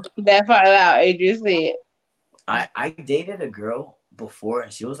tell that far out, Adrian said. I dated a girl before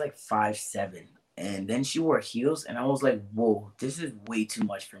and she was like 5'7", and then she wore heels and I was like, whoa, this is way too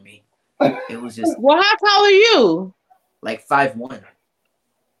much for me. It was just. Well, how tall are you? Like 5'1".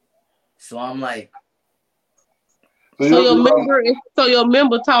 So I'm like. So your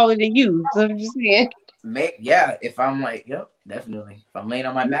member taller than you. So I'm just saying. Yeah, if I'm like, yep, definitely. If I'm laying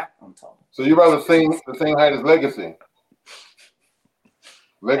on my back, I'm tall. So you're about the same height as Legacy.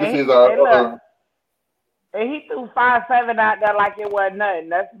 Legacy is our. And he threw 5'7" out there like it wasn't nothing.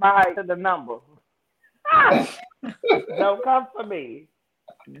 That's my height to the number. Don't come for me.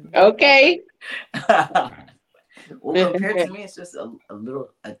 Okay. Well, compared to me, it's just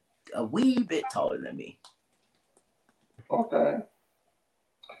a wee bit taller than me. Okay.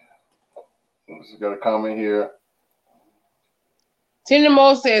 Just got a comment here.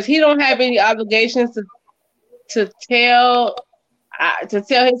 Tinamo says he don't have any obligations to tell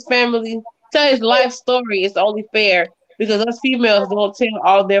his family, tell his life story. It's only fair because us females don't tell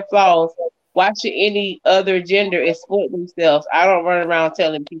all their flaws. Why should any other gender exploit themselves? I don't run around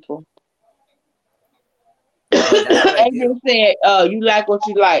telling people. Adrian said, you like what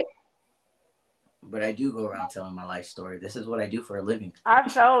you like. But I do go around telling my life story. This is what I do for a living. I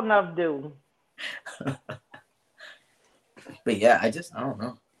sure enough do. But yeah, I don't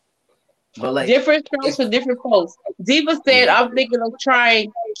know. But like different strokes for different folks. Diva said, I'm thinking of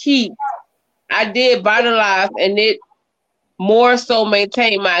trying keep. I did Vitalize and it more so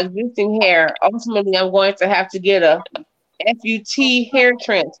maintain my existing hair. Ultimately, I'm going to have to get a FUT hair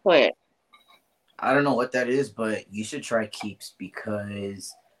transplant. I don't know what that is, but you should try keeps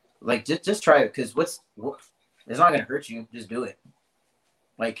because like just try it because it's not gonna hurt you. Just do it.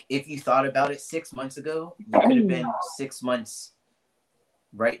 Like if you thought about it 6 months ago, you could have been 6 months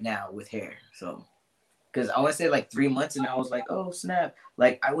right now with hair. So because I want to say like 3 months and I was like, oh snap.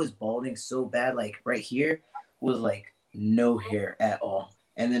 Like I was balding so bad, like right here was like no hair at all.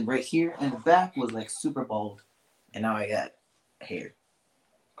 And then right here in the back was like super bald. And now I got hair.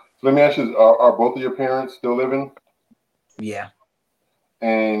 So let me ask you, are both of your parents still living? Yeah.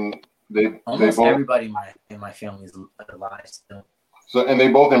 And they almost both, everybody in my family is alive still. So and they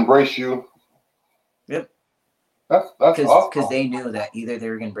both embrace you. Yep. That's awesome. Because they knew that either they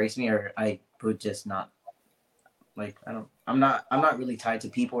were gonna embrace me or I would just not. Like I'm not really tied to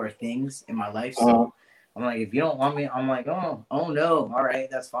people or things in my life. So I'm like, if you don't want me, I'm like, oh no, all right,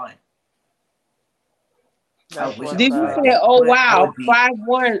 that's fine. Did you say, oh wow,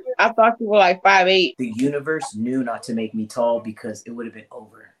 5'1"? I thought you were like 5'8". The universe knew not to make me tall because it would have been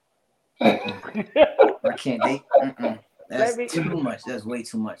over. I can't date. That's too much. That's way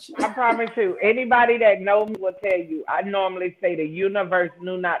too much. I promise you, anybody that knows me will tell you, I normally say the universe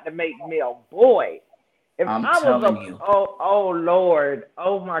knew not to make me a boy. If I'm I telling was you. Oh Lord,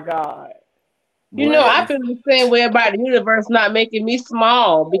 oh my God. You know, I feel the same way about the universe not making me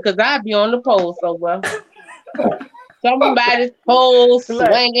small because I'd be on the pole so well. Somebody's pole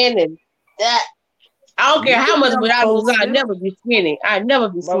swinging and that. I don't care how much weight I lose, I'll never be skinny. I'll never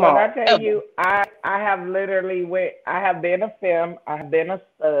be small. But when I tell you, I have literally I have been a femme, I have been a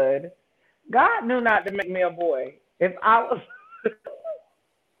stud. God knew not to make me a boy. If I was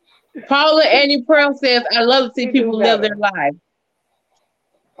Paula Annie Pearl says, I love to see people live their lives.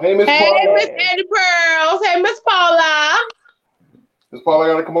 Hey, Miss Paula. Hey, Miss Annie Pearls. Hey, Miss Paula. Miss Paula, I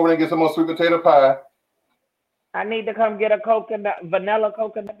gotta come over there and get some more sweet potato pie. I need to come get a vanilla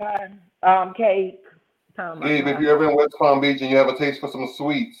coconut pie cake. Gabe, if you're ever in West Palm Beach and you have a taste for some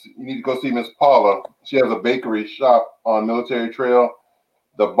sweets, you need to go see Miss Paula. She has a bakery shop on Military Trail.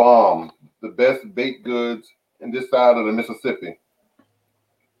 The bomb, the best baked goods in this side of the Mississippi.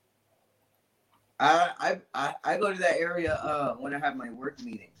 I go to that area when I have my work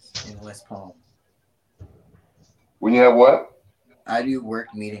meetings in West Palm. When you have what? I do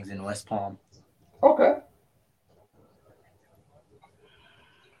work meetings in West Palm. Okay.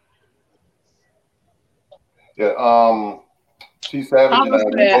 Yeah, T Savage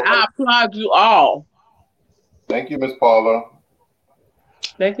and I applaud you all. Thank you, Miss Paula.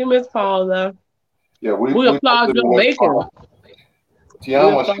 Thank you, Miss Paula. Yeah, we applaud your bacon.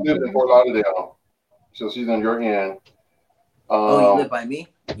 Tiama, she lives in Fort Lauderdale, so she's on your end. You live by me?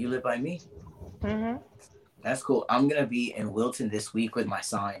 You live by me? Mm-hmm. That's cool. I'm gonna be in Wilton this week with my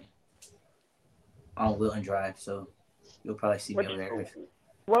sign on Wilton Drive, so you'll probably see me over there.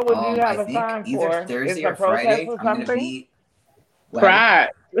 What would you have a sign for? Either Thursday or Friday. I'm gonna be Pride.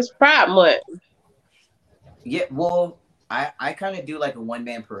 It's Pride Month. Yeah, well, I kind of do like a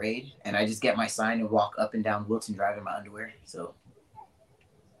one-man parade, and I just get my sign and walk up and down Wilton Drive in my underwear. So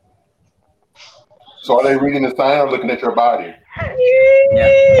are they reading the sign or looking at your body? Yeah.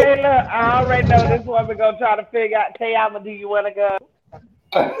 Hey, look, I already know this woman gonna try to figure out. Tayama, do you want to go?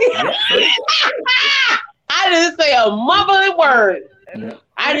 I didn't say a mumbling word.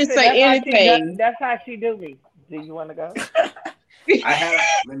 I didn't say anything. That's how she do me. Do you want to go? I have.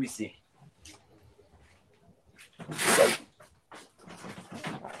 Let me see.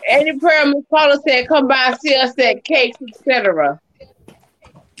 Any prayer Miss Paula said, come by and see us at cakes, etc.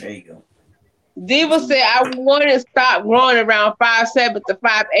 There you go. Diva said, I want to stop growing around 5'7" to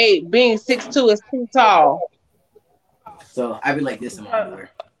 5'8". Being 6'2" is too tall. So I be like this in my underwear.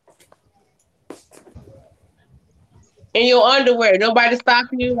 In your underwear, nobody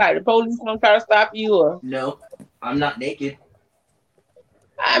stopping you? Like the police don't try to stop you? Or no, I'm not naked.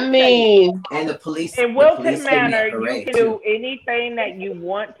 I mean, and the police. In Wilton Manor, you can do anything that you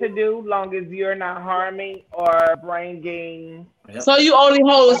want to do, long as you're not harming or bringing. So you only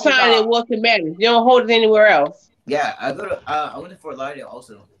hold a sign in Wilton Manor. You don't hold it anywhere else. Yeah, I go to. I went to Fort Lauderdale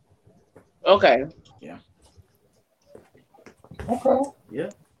also. Okay. Yeah. Okay. Yeah.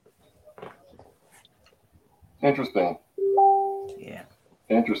 Interesting. Yeah.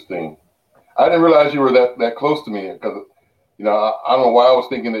 Interesting. I didn't realize you were that close to me because, you know, I don't know why I was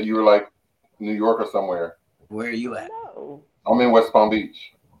thinking that you were like New York or somewhere. Where are you at? No. I'm in West Palm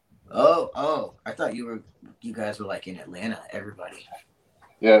Beach. Oh! I thought you guys were like in Atlanta. Everybody.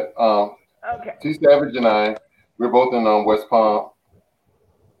 Yeah. Okay. T Savage and I, we're both in West Palm.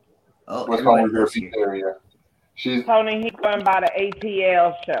 Oh, West Palm Revere Beach area. She's Tony. He's going by the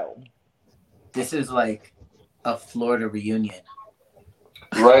ATL show. This is like a Florida reunion.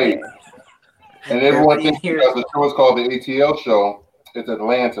 Right. And everyone thinks because the show is called the ATL show, it's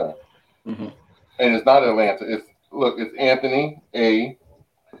Atlanta. Mm-hmm. And it's not Atlanta. It's Anthony A,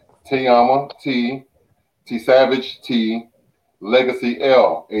 Tayama T, T Savage T, Legacy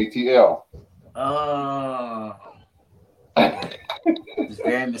L, ATL. Oh. It's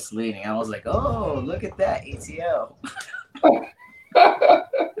very misleading. I was like, oh, look at that, ATL.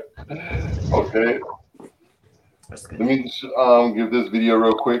 Okay. That's good. Let me give this video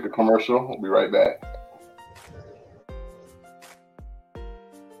real quick, a commercial. We'll be right back.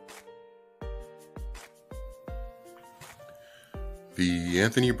 The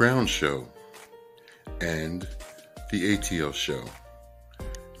Anthony Brown Show and The ATL Show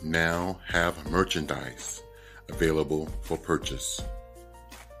now have merchandise available for purchase.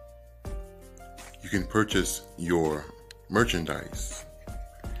 You can purchase your merchandise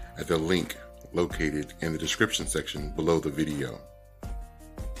at the link located in the description section below the video.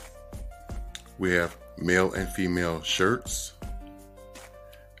 We have male and female shirts,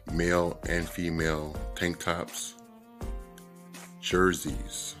 male and female tank tops,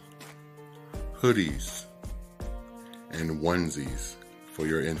 jerseys, hoodies, and onesies for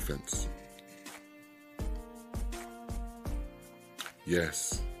your infants.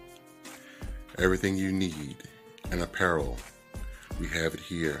 Yes, everything you need in apparel, we have it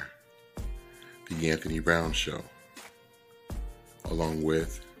here. The Anthony Brown Show, along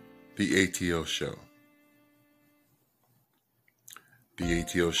with the ATL Show. The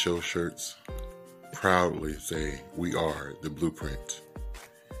ATL Show shirts proudly say we are the blueprint,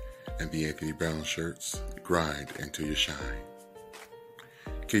 and the Anthony Brown shirts grind until you shine.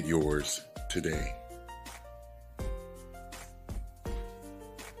 Get yours today.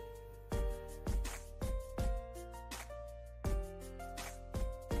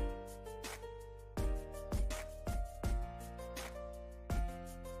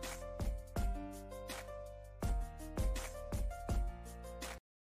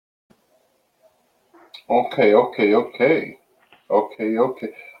 Okay.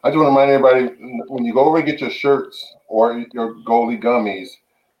 I just want to remind everybody, when you go over and get your shirts or your Goalie gummies,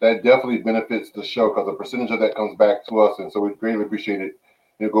 that definitely benefits the show because a percentage of that comes back to us, and so we greatly appreciate it.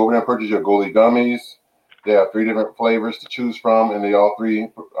 You go over there and purchase your Goalie gummies. They have 3 different flavors to choose from, and they all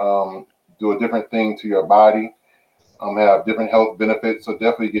 3 do a different thing to your body, have different health benefits, so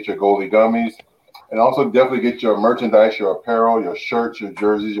definitely get your Goalie gummies. And also definitely get your merchandise, your apparel, your shirts, your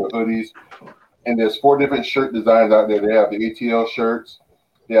jerseys, your hoodies. And there's 4 different shirt designs out there. They have the ATL shirts.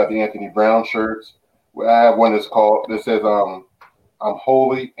 They have the Anthony Brown shirts. I have one that says, I'm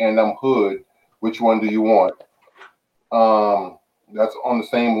holy and I'm hood. Which one do you want? That's on the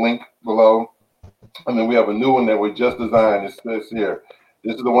same link below. And then we have a new one that we just designed. It says here.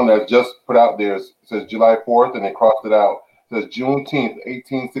 This is the one that's just put out there. It says July 4th, and they crossed it out. It says Juneteenth,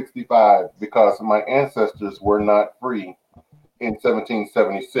 1865, because my ancestors were not free in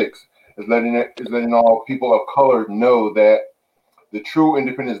 1776. Is letting all people of color know that the true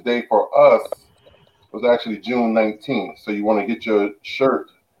Independence Day for us was actually June 19th. So you want to get your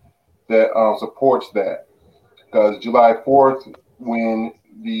shirt that supports that. Because July 4th, when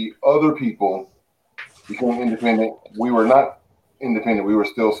the other people became independent, we were not independent. We were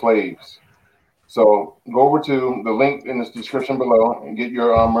still slaves. So go over to the link in the description below and get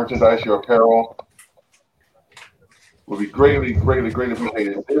your merchandise, your apparel. Will be greatly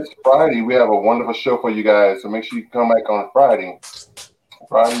appreciated. This Friday, we have a wonderful show for you guys, so make sure you come back on Friday.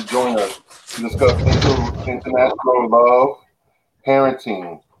 Join us to discuss international love,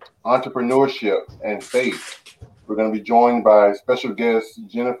 parenting, entrepreneurship, and faith. We're going to be joined by special guests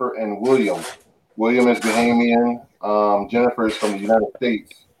Jennifer and William. William is Bahamian. Jennifer is from the United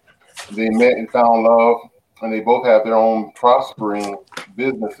States. They met and found love, and they both have their own prospering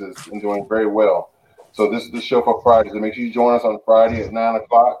businesses and doing very well. So this is the show for Friday. So make sure you join us on Friday at 9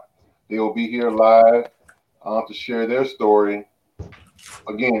 o'clock. They will be here live to share their story,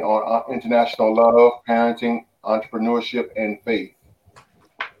 again, on international love, parenting, entrepreneurship, and faith.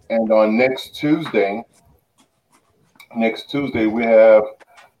 And on next Tuesday, we have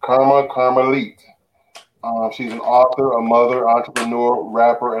Karma Carmelite. She's an author, a mother, entrepreneur,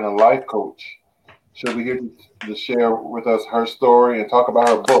 rapper, and a life coach. She'll be here to share with us her story and talk about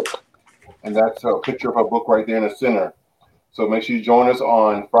her book. And that's a picture of her book right there in the center. So make sure you join us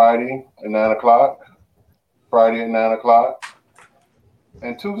on Friday at 9 o'clock,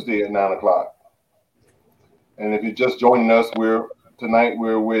 and Tuesday at 9 o'clock. And if you're just joining us, tonight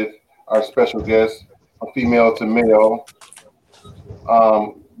we're with our special guest, a female to male,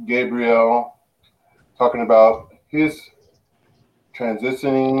 Gabriel, talking about his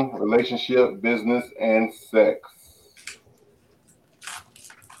transitioning relationship, business, and sex.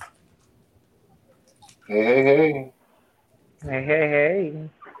 Hey.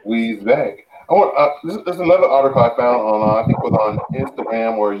 We's back. There's another article I found on, I think it was on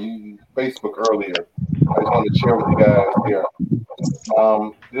Instagram or Facebook earlier. I just wanted to share with you guys here.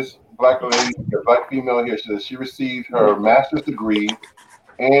 This black lady, a black female here, says she received her master's degree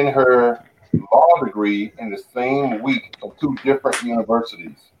and her law degree in the same week of 2 different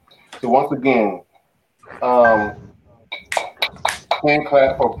universities. So once again, hand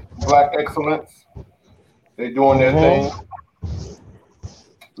clap for Black excellence. They're doing their thing.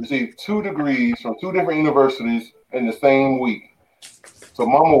 Received 2 degrees from 2 different universities in the same week. So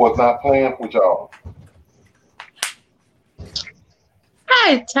mama was not playing with y'all.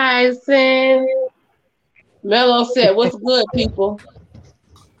 Hi, Tyson. Mello said, "What's good, people?"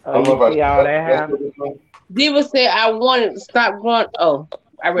 I don't know You if see all that that's happen? this one. Diva said, "I wanted to stop growing." Oh,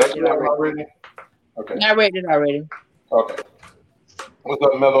 I read That's it the one already. already? Okay. I read it already. Okay. What's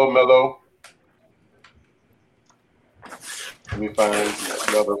up, Mello? Let me find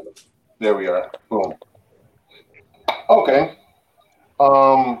another. There we are. Boom. Okay.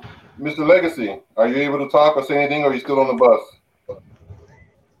 Mr. Legacy, are you able to talk or say anything, or are you still on the bus?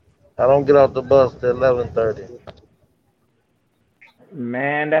 I don't get off the bus till 11:30.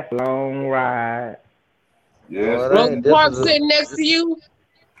 Man, that's a long ride. Yes, No, it Rosa ain't. This Parks is a, sitting next to you.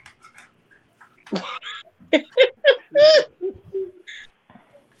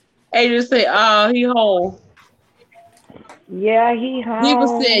 Adrian said, "Oh, he home." Yeah, he Diva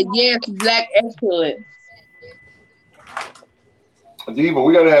said, home. "Yes, black excellence." Diva,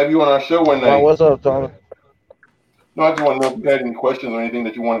 we got to have you on our show one Well, night. what's up, Tony? No, I just want to know if you had any questions or anything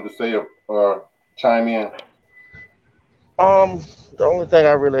that you wanted to say or chime in. The only thing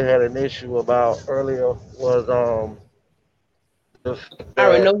I really had an issue about earlier was the fact I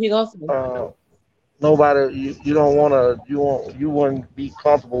already that know he gonna say. nobody you don't want to you wouldn't be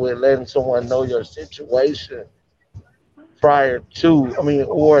comfortable with letting someone know your situation prior to, I mean,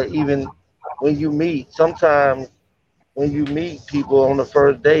 or even when you meet. Sometimes when you meet people on the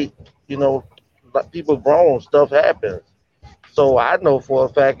first date, you know, like people grown, stuff happens. So I know for a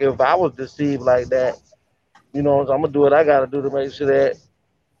fact if I was deceived like that, you know, I'm gonna do what I gotta do to make sure that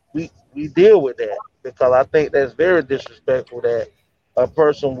we deal with that, because I think that's very disrespectful that a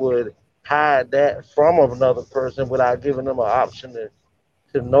person would hide that from another person without giving them an option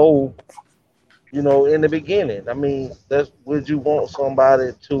to know, you know, in the beginning. I mean, that's, would you want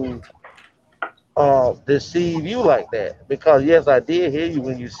somebody to deceive you like that? Because yes, I did hear you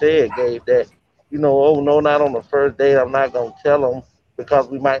when you said, Gabe, that, you know, oh no, not on the first date. I'm not gonna tell them because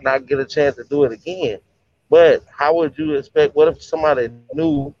we might not get a chance to do it again. But how would you expect? What if somebody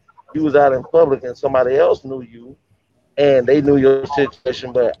knew you was out in public and somebody else knew you and they knew your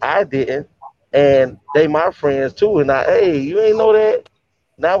situation, but I didn't, and they my friends too, and I, hey, you ain't know that.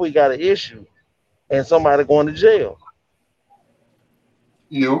 Now we got an issue, and somebody going to jail.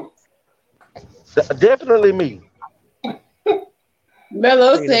 You? Definitely me.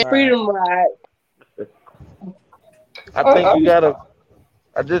 Mello Freedom said, ride. "Freedom ride." I think you gotta.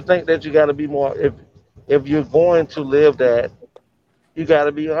 I just think that you gotta be more. If you're going to live that, you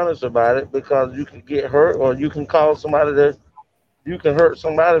gotta be honest about it, because you can get hurt, or you can cause somebody to. You can hurt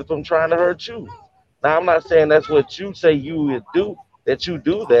somebody from trying to hurt you. Now I'm not saying that's what you say you would do. That you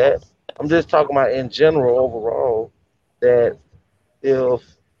do that. I'm just talking about in general, overall. That if,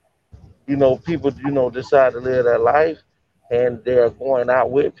 you know, people, you know, decide to live their life and they're going out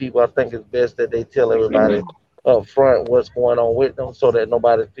with people, I think it's best that they tell everybody up front what's going on with them, so that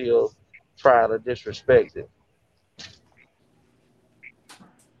nobody feels trying to disrespect it.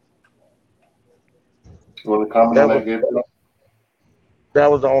 You want to comment on That that, was Gabriel?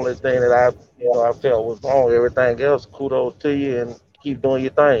 that was the only thing that I, you know, I felt was wrong. Everything else, kudos to you, and keep doing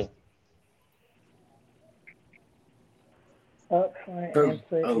your thing. Up front Bro, and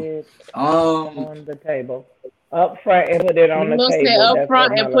put oh, it um, on the table. Up front and put it on the Mello said, table. "Up That's what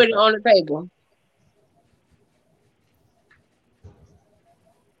front and Mello put it said. on the table."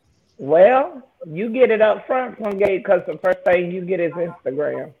 Well, you get it up front from Gabe, because the first thing you get is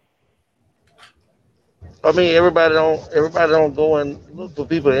Instagram. I mean, everybody don't go and look for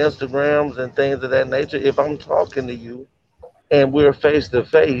people Instagrams and things of that nature. If I'm talking to you and we're face to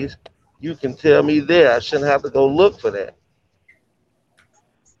face, you can tell me there. I shouldn't have to go look for that.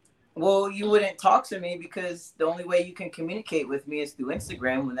 well, you wouldn't talk to me because the only way you can communicate with me is through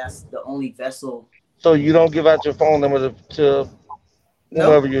Instagram when that's the only vessel. So you don't give out your phone number to No,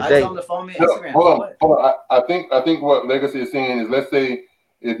 whomever you're I tell them dating. to follow me on No, Instagram. hold For on, what? hold on. I think what Legacy is saying is, let's say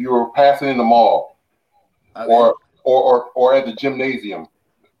if you were passing in the mall Okay. or at the gymnasium, Yeah,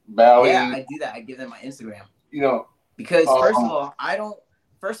 ballet, I do that. I give them my Instagram you know, because first of um, all, I don't.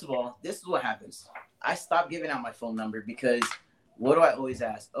 First of all, this is what happens. I stopped giving out my phone number because what do I always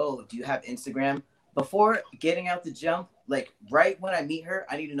ask? Oh, do you have Instagram? Before getting out the jump, like right when I meet her,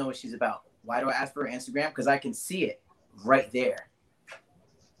 I need to know what she's about. Why do I ask for her Instagram? Because I can see it right there.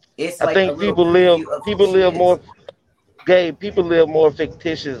 It's I like a think little preview of who people she live is. more gay. People live more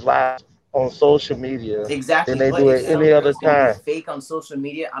fictitious lives on social media than Exactly. they But do if at some any other girl's gonna be time. fake on social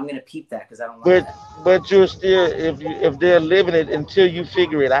media, I'm gonna peep that because I don't like But that. you're still, if they're living it until you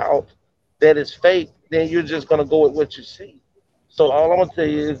figure it out that it's fake, then you're just gonna go with what you see. So all I'm gonna tell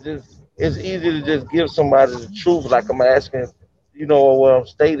you is just, it's easy to just give somebody the truth, like I'm asking, you know, or what I'm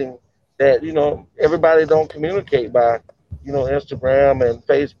stating, that, you know, everybody don't communicate by Instagram and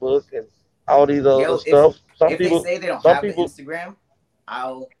Facebook and all these other Yo, stuff. if they say they don't have an Instagram,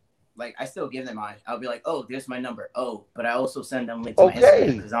 I still give them mine. I'll be like, oh, there's my number. Oh, but I also send them links to my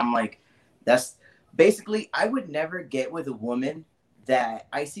Instagram because I'm like, that's basically, I would never get with a woman that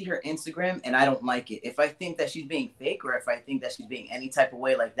I see her Instagram and I don't like it. If I think that she's being fake or if I think that she's being any type of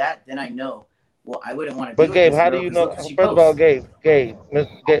way like that, then I know, well, I wouldn't want to be with Gabe, this how girl do you 'cause know? look what she First of posts. all,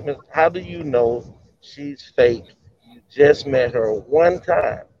 Gabe, how do you know she's fake? You just met her one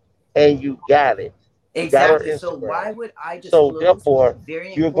time and you got it. You got her Exactly. So Instagram. why would I So disclose therefore,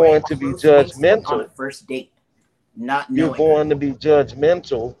 very you're going important to be close things to me on judgmental. a first date, not You're knowing her? going to be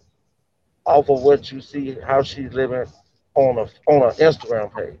judgmental off of what you see, how she's living on an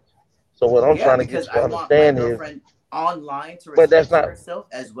Instagram page. So what I'm Yeah, trying to get because you to I want my understand is, girlfriend online to but that's respect not. herself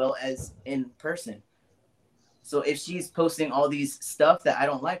as well as in person. So if she's posting all these stuff that I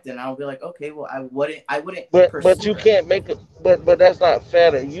don't like, then I'll be like, okay, well, I wouldn't But pursue you her. can't make it. But that's not fair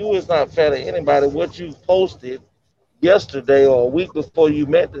to you. It's not fair to anybody. What you posted yesterday or a week before you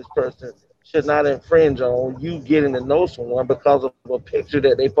met this person should not infringe on you getting to know someone because of a picture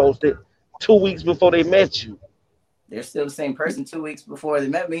that they posted 2 weeks before they met you. They're still the same person 2 weeks before they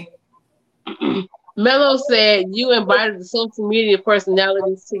met me. Mello said you invited the social media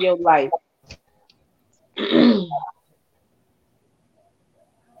personalities to your life.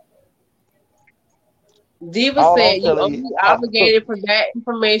 Diva All said I'm you telling only you, obligated for that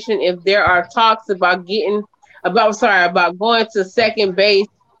information if there are talks about going to second base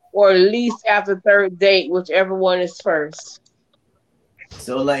or at least after third date, whichever one is first.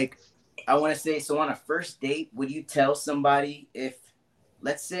 So like, I want to say, so on a first date, would you tell somebody if,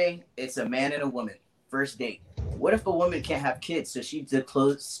 let's say it's a man and a woman, first date. What if a woman can't have kids? So she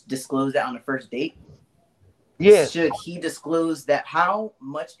disclose that on the first date? Yes. Should he disclose that? How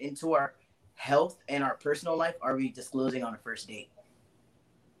much into our health and our personal life are we disclosing on a first date?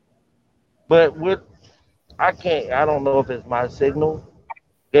 But I don't know if it's my signal,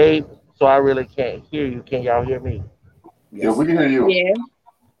 Gabe, so I really can't hear you. Can y'all hear me? Yes. Yeah, we can hear you. Yeah.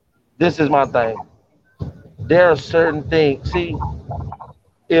 This is my thing. There are certain things. See,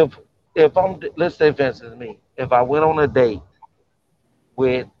 if let's say for instance me, if I went on a date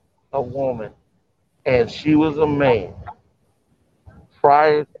with a woman and she was a man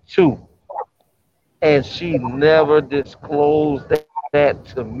prior to, and she never disclosed that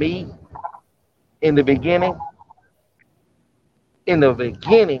to me in the beginning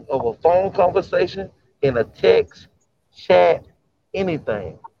of a phone conversation, in a text, chat,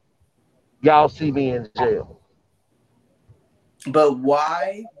 anything, y'all see me in jail. But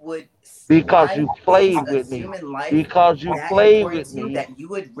why would because you played with me. Because you played with me. That you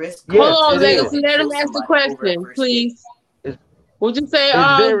would risk. Yes, hold on, it Legacy. is. Let him ask the question, please. Would you say,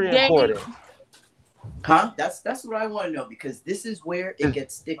 it's very Dave? important. Huh? That's what I want to know, because this is where it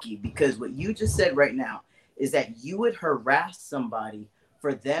gets sticky. Because what you just said right now is that you would harass somebody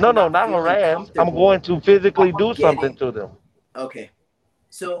for them. No, not harass. I'm going to physically do something to them. Okay.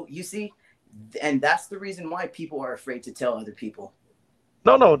 So you see, and that's the reason why people are afraid to tell other people.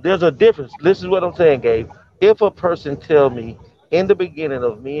 No, there's a difference. This is what I'm saying, Gabe. If a person tell me in the beginning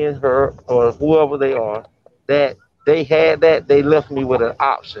of me and her or whoever they are that they had that, they left me with an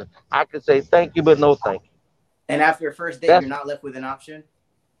option, I could say thank you, but no thank you. And after a first date, you're not left with an option?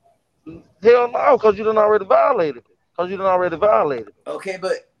 Hell no, because you done already violated it.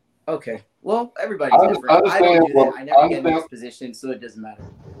 Okay, well, everybody's different. I don't do that. I never get in this position, so it doesn't matter.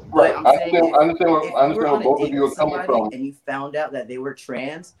 But I'm saying, if you were on a date with somebody and you found out that they were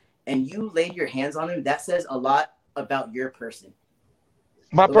trans and you laid your hands on them, that says a lot about your person.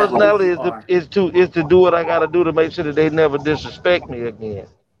 My personality is to do what I gotta do to make sure that they never disrespect me again.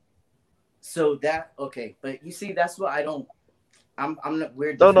 So but you see, that's what I don't. I'm not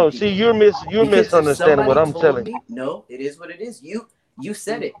weird. No. See, you're misunderstanding what I'm telling you. No, it is what it is. You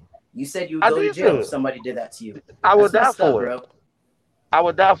said it. You said you would go to jail if somebody did that to you. I would die for it. I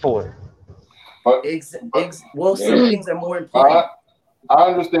would die for it. Well, some things are more important. I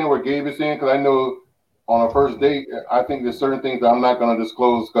understand what Gabe is saying, because I know on a first date, I think there's certain things that I'm not going to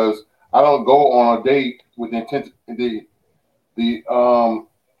disclose, because I don't go on a date with the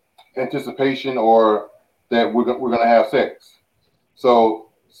anticipation or that we're going to have sex. So,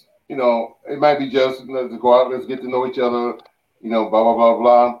 it might be just let's go out, let's get to know each other, blah, blah, blah,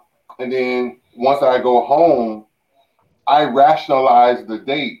 blah. And then once I go home, I rationalize the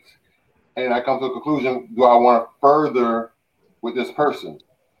date and I come to a conclusion, do I want to further with this person?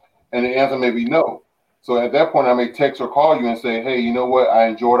 And the answer may be no. So at that point, I may text or call you and say, hey, you know what? I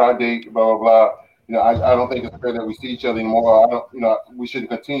enjoyed our date, blah, blah, blah. I don't think it's fair that we see each other anymore. We shouldn't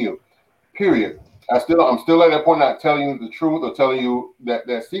continue. Period. I'm still at that point not telling you the truth or telling you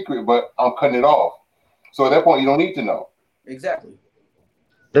that secret, but I'm cutting it off. So at that point, you don't need to know. Exactly.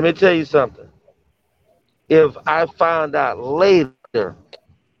 Let me tell you something. If I found out later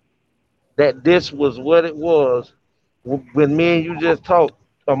that this was what it was when me and you just talked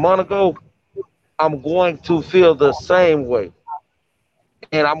a month ago, I'm going to feel the same way.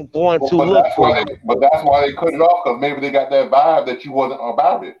 And I'm going to look for it. But that's why they cut it off, because maybe they got that vibe that you wasn't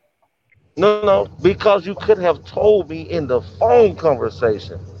about it. No, because you could have told me in the phone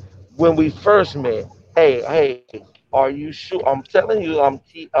conversation when we first met, hey, are you sure? I'm telling you, I'm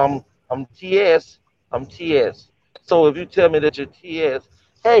TS. I'm TS. So if you tell me that you're TS,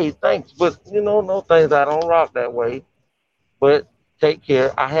 hey, thanks, but no thanks. I don't rock that way. But take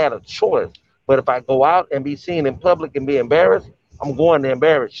care. I had a choice. But if I go out and be seen in public and be embarrassed, I'm going to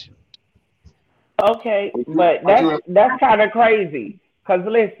embarrass you. Okay, but that's kind of crazy. Cause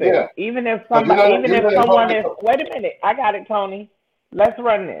listen, even if someone is, wait a minute, I got it, Tony. Let's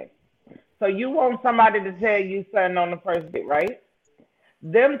run this. So you want somebody to tell you something on the first date, right?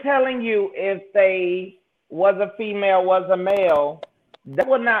 Them telling you if they was a female, was a male, that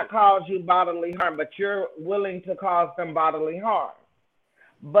would not cause you bodily harm, but you're willing to cause them bodily harm.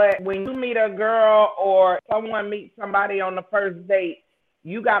 But when you meet a girl or someone meets somebody on the first date,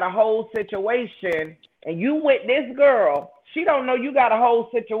 you got a whole situation, and you with this girl, she don't know you got a whole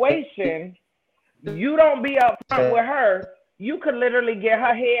situation. You don't be upfront with her. You could literally get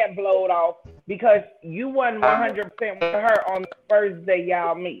her head blowed off because you wasn't 100% with her on the first day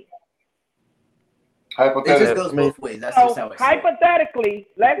y'all meet. It just goes both ways. That's just how it's hypothetically,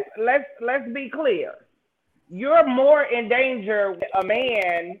 let's be clear. You're more in danger with a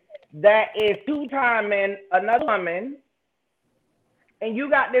man that is two-timing another woman, and you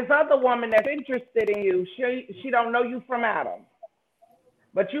got this other woman that's interested in you. She don't know you from Adam,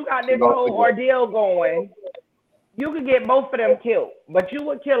 but you got this whole ordeal going. You could get both of them killed, but you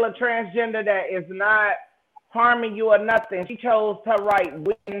would kill a transgender that is not harming you or nothing. She chose her right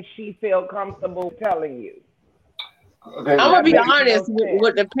when she feel comfortable telling you. Okay, I'm gonna be honest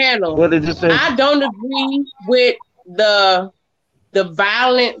with the panel. What did you say? I don't agree with the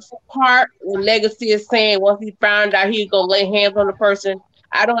violence part when Legacy is saying once he found out he's gonna lay hands on the person.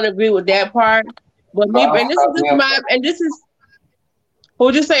 I don't agree with that part. But me, and this is what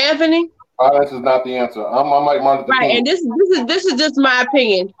would you say, Anthony? Violence is not the answer. I'm like Martin Luther King. Right, and this is just my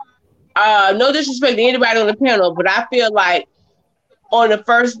opinion. No disrespect to anybody on the panel, but I feel like on the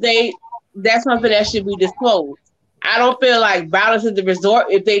first date, that's something that should be disclosed. I don't feel like violence is the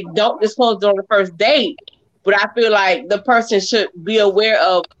resort if they don't disclose it on the first date, but I feel like the person should be aware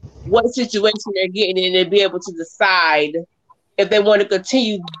of what situation they're getting in and be able to decide if they want to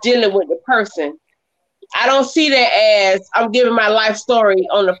continue dealing with the person. I don't see that as I'm giving my life story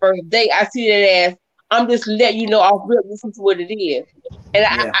on the first date. I see that as I'm just letting you know off rip, this is what it is. And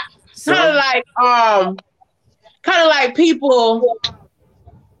I kind of like people.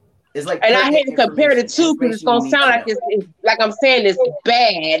 It's like, and I hate to compare the two because it's gonna sound like it's like I'm saying it's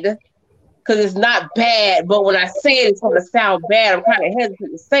bad because it's not bad. But when I say it, it's gonna sound bad. I'm kind of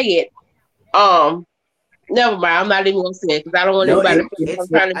hesitant to say it. Never mind. I'm not even gonna say it because I don't want anybody to.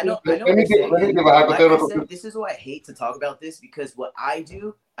 This is why I hate to talk about this because what I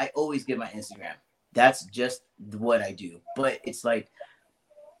do, I always give my Instagram. That's just what I do. But it's like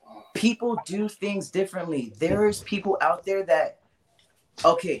people do things differently. There's people out there that,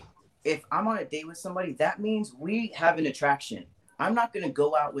 okay, if I'm on a date with somebody, that means we have an attraction. I'm not going to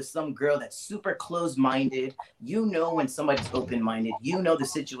go out with some girl that's super closed-minded. You know when somebody's open-minded. You know the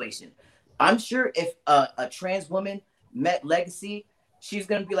situation. I'm sure if a trans woman met Legacy, she's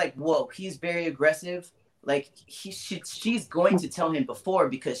going to be like, whoa, he's very aggressive. Like, she's going to tell him before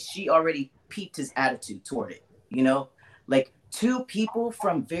because she already peeped his attitude toward it, you know? Like, two people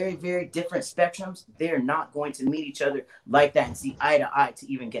from very, very different spectrums, they're not going to meet each other like that and see eye to eye to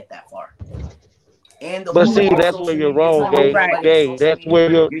even get that far. And but see, that's where you're wrong, Gabe. That's where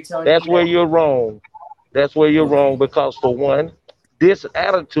you're wrong. That's where you're wrong because for one, this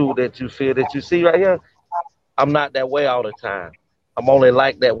attitude that you feel that you see right here, I'm not that way all the time. I'm only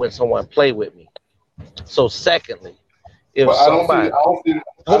like that when someone play with me. So secondly, if somebody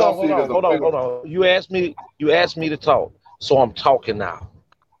hold on. You asked me to talk. So I'm talking now.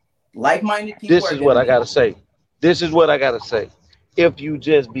 Like-minded people. This is what I gotta say. If you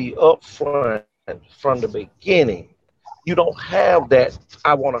just be upfront from the beginning, you don't have that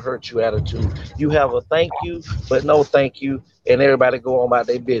I want to hurt you attitude. You have a thank you, but no thank you, and everybody go on about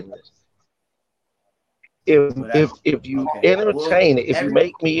their business. If you entertain it, if you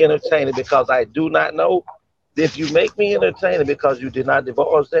make me entertain it because I do not know, If you make me entertaining because you did not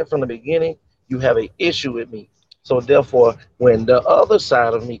divulge that from the beginning, you have an issue with me. So therefore, when the other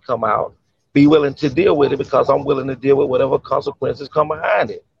side of me come out, be willing to deal with it because I'm willing to deal with whatever consequences come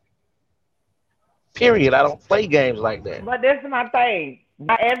behind it. Period. I don't play games like that. But this is my thing.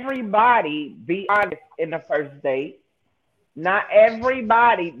 Not everybody be honest in the first date. Not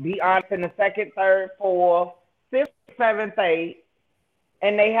everybody be honest in the second, third, fourth, fifth, seventh, eighth,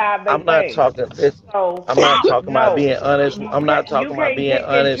 and they have their I'm not thing. talking. So I'm not talking about no, being honest. I'm not you talking about can't being pick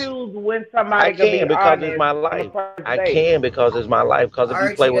and honest. choose when I somebody can can be because it's honest my on the life. first I date. can because it's my life. Because if All you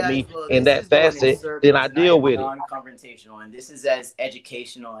right, play you with guys. me Well, in this that is going in facet, then I circles, and I deal am with it. non-confrontational, and this is as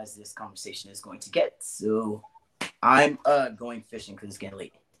educational as this conversation is going to get. So I'm going fishing because it's getting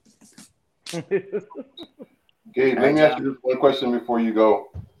late. Gabe, let me ask you this one question before you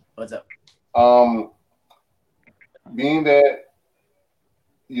go. What's up? Being that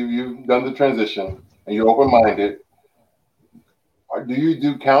you've done the transition and you're open-minded, do you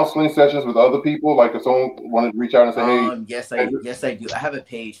do counseling sessions with other people? Like if someone wanted to reach out and say, "Hey," yes, I do. I have a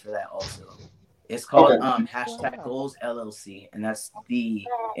page for that also. It's called Okay. hashtag Goals LLC, and that's the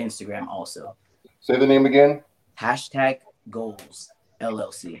Instagram also. Say the name again. Hashtag Goals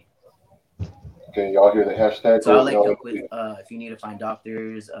LLC. Okay, y'all hear the hashtag? So I'll Goals help LLC. with if you need to find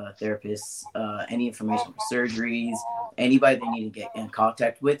doctors, therapists, any information for surgeries, anybody that you need to get in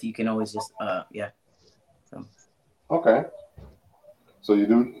contact with, you can always just So Okay. So you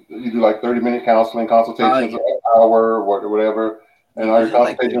do like 30-minute counseling consultations, yeah. or an hour, or whatever. And are your Usually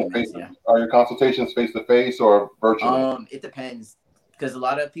like 30 consultations minutes, are your consultations face to face or virtually? It depends because a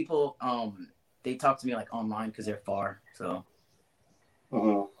lot of people they talk to me like online because they're far. So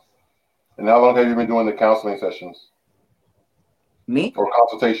Mm-hmm. And how long have you been doing the counseling sessions me or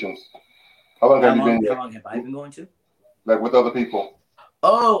consultations? How long have you been how long have I been going to? like with other people?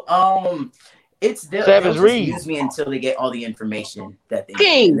 It's they'll Savage just Reed. use me until they get all the information that they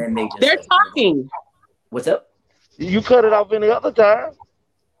need, and then they just They're talking. What's up? You cut it off any other time.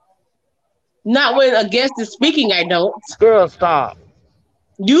 Not when a guest is speaking, I don't. Girl, stop.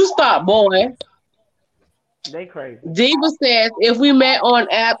 You stop, boy. They crazy. Diva says if we met on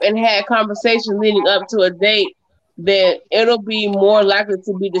app and had conversations leading up to a date, then it'll be more likely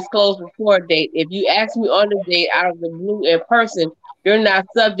to be disclosed before a date. If you ask me on the date out of the blue in person, you're not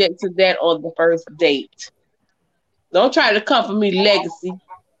subject to that on the first date. Don't try to come for me, Legacy.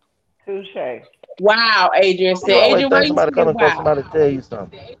 Touche. Wow, Adrian said. You always Adrian, why think you somebody say coming for wow? somebody to tell you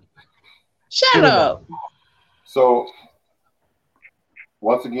something. Shut Give me up. So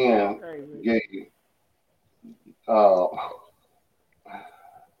once again, Gabe, I'll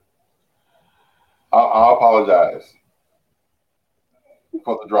apologize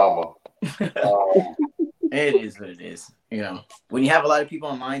for the drama. It is what it is. You know, when you have a lot of people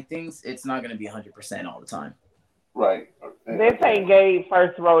online things, it's not going to be 100% all the time. Right. This ain't Gabe's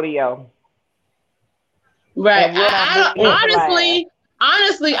first rodeo. Right. And we're not I moving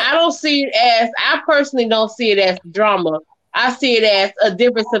honestly, I don't see it as, I personally don't see it as drama. I see it as a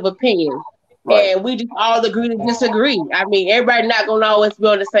difference of opinion. Right. And we just all agree to disagree. I mean, everybody not going to always be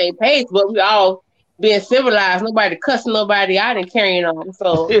on the same page, but we all being civilized. Nobody cussing nobody out and carrying on.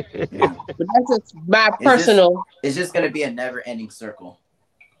 So but that's just my personal. It's just going to be a never-ending circle.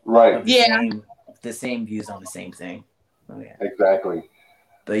 Right. The same views on the same thing. Oh, yeah. Exactly.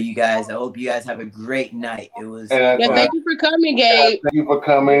 But you guys, I hope you guys have a great night. It was. Thank you for coming, Gabe. Thank you for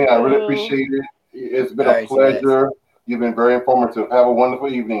coming. I really appreciate it. It's been a pleasure. You've been very informative. Have a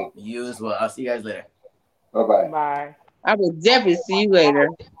wonderful evening. You as well. I'll see you guys later. Bye-bye. Bye. I will definitely see you later.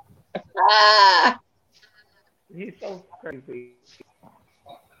 He's so crazy.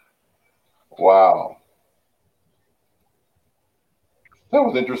 Wow. That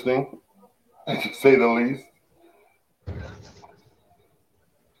was interesting, to say the least.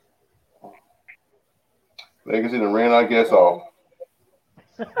 Legacy done ran our guests off.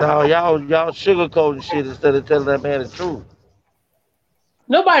 No, y'all sugarcoating shit instead of telling that man the truth.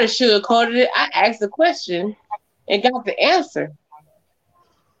 Nobody sugarcoated it. I asked the question and got the answer.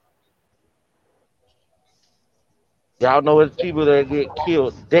 Y'all know it's people that get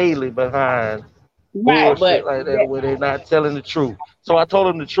killed daily behind bullshit like that where they're not telling the truth. So I told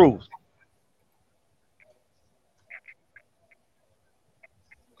him the truth.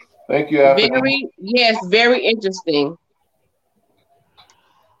 Thank you, Africa. Very interesting.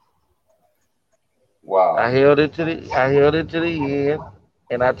 Wow. I held it to the end,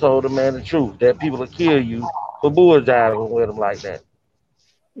 and I told the man the truth that people will kill you for bullseying with them like that.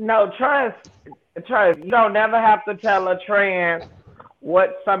 No, trust. You don't never have to tell a trans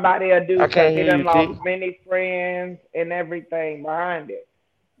what somebody will do. I can't They hear done you, lost T. many friends and everything behind it.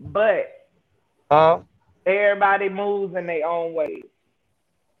 But Everybody moves in their own ways.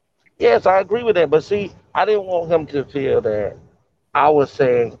 Yes, I agree with that. But see, I didn't want him to feel that I was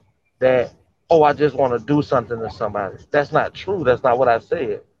saying that, oh, I just want to do something to somebody. That's not true. That's not what I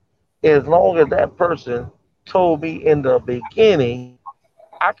said. As long as that person told me in the beginning,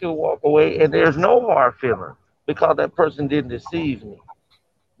 I can walk away and there's no hard feeling because that person didn't deceive me.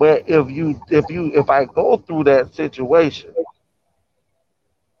 But if I go through that situation,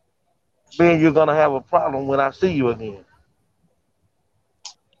 then you're gonna have a problem when I see you again.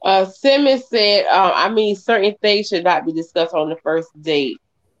 Simmons said, I mean, certain things should not be discussed on the first date.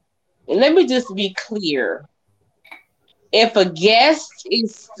 And let me just be clear. If a guest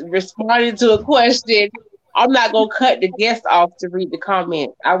is responding to a question, I'm not going to cut the guest off to read the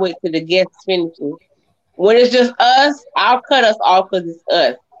comment. I wait till the guest finishes. When it's just us, I'll cut us off because it's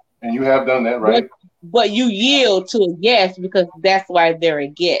us. And you have done that, right? But you yield to a guest because that's why they're a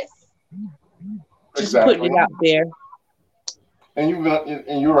guest. Just putting it out there. And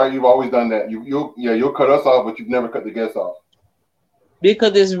you're right. You've always done that. You'll cut us off, but you've never cut the guests off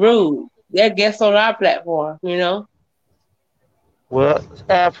because it's rude. They're guests on our platform, you know. Well,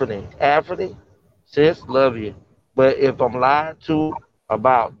 Anthony, sis, love you. But if I'm lied to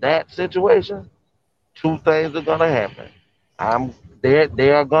about that situation, two things are gonna happen.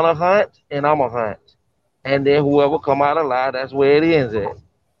 They are gonna hunt, and I'm gonna hunt, and then whoever come out alive, that's where it ends at.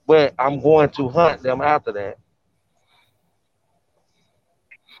 But I'm going to hunt them after that.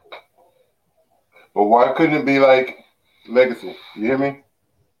 But why couldn't it be like Legacy? You hear me?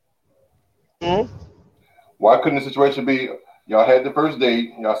 Mm-hmm. Why couldn't the situation be y'all had the first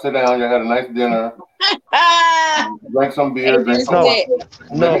date, y'all sit down, y'all had a nice dinner, drink some beer, drink some wine.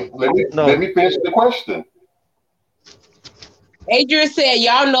 Let me finish the question. Adrian said,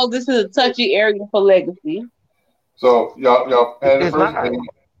 y'all know this is a touchy area for Legacy. So y'all had the first date.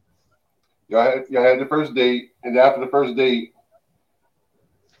 Y'all had the first date, and after the first date,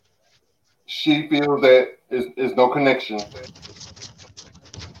 she feels that is no connection.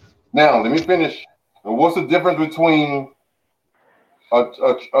 Now, let me finish. What's the difference between a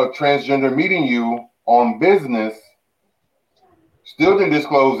transgender meeting you on business, still didn't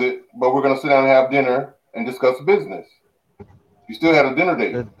disclose it, but we're going to sit down and have dinner and discuss business? You still had a dinner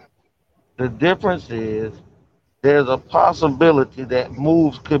date. The difference is there's a possibility that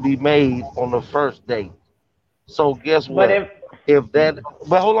moves could be made on the first date. So guess what?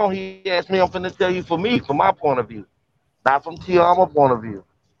 But hold on, he asked me, I'm finna tell you from my point of view, not from Tiama's point of view.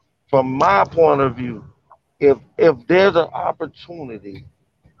 From my point of view, if there's an opportunity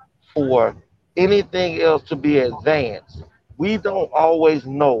for anything else to be advanced, we don't always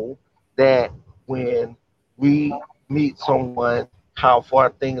know that when we meet someone, how far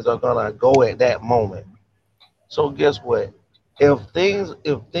things are gonna go at that moment. So guess what? If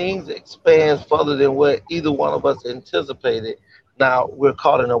things expand further than what either one of us anticipated, now we're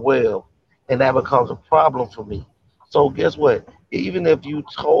caught in a web, and that becomes a problem for me. So guess what? Even if you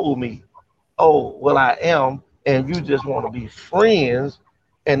told me, oh, well, I am, and you just want to be friends,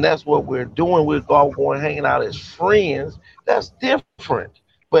 and that's what we're doing, we're all going hanging out as friends, that's different.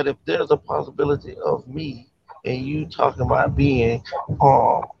 But if there's a possibility of me and you talking about being,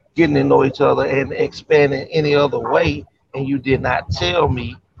 getting to know each other and expanding any other way, and you did not tell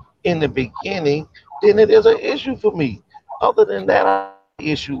me in the beginning, then it is an issue for me. Other than that, I have an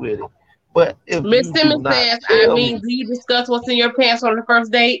issue with it. But if Miss Simmons says, do you discuss what's in your pants on the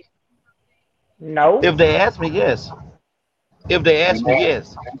first date? No. If they ask me, yes. If they ask me,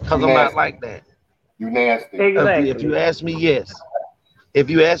 yes. Because I'm not like that. You nasty. Exactly. If you ask me, yes. If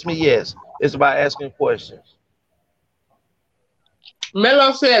you ask me, yes. It's about asking questions.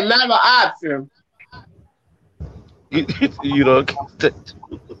 Melo said not an option. You know.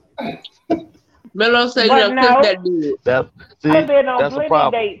 Melo said you don't kiss that dude. I've been on that's plenty a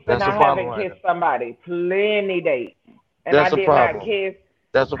problem. dates That's and a I problem haven't right kissed somebody. Plenty dates. And That's I a did problem. not kiss.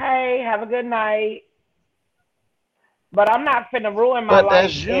 That's a Hey, have a good night. But I'm not finna ruin my But life.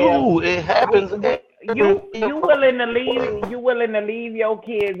 that's you. It happens. You willing to leave your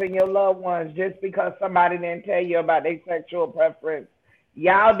kids and your loved ones just because somebody didn't tell you about their sexual preference?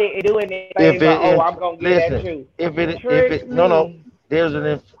 Y'all didn't do anything. I'm gonna get at you.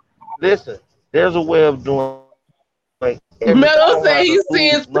 There's a way of doing. Like Melo said he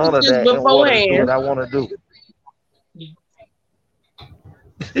sees none of pictures that in order to do beforehand. what I want to do.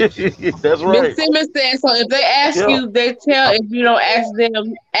 That's right. Miss Simmons said, so if they ask you, they tell. If you don't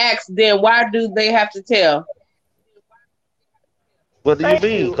ask them, why do they have to tell? What do you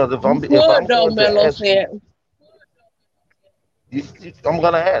mean? Because if I'm Melo going to ask said. I'm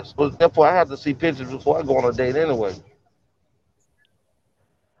gonna ask. But therefore, I have to see pictures before I go on a date anyway.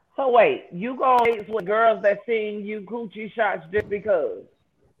 So wait, you go on dates with girls that seen you coochie shots just because?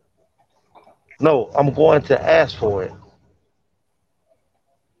 No, I'm going to ask for it.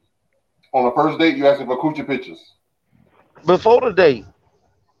 On the first date, you asking for coochie pictures. Before the date.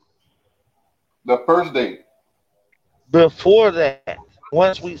 The first date. Before that.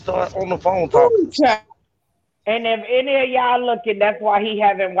 Once we start on the phone talking. And if any of y'all looking, that's why he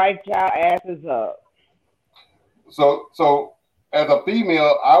haven't wiped y'all asses up. So as a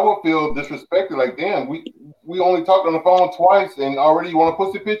female, I would feel disrespected. Like, damn, we only talked on the phone twice, and already you want a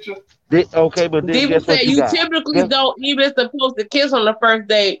pussy picture? Okay, but then People guess what say you you got? typically don't even supposed to kiss on the first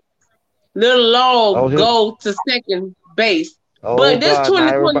date, let alone go to second base. But this God,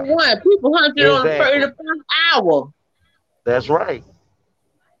 2021, people hunted on the Exactly. first hour. That's right.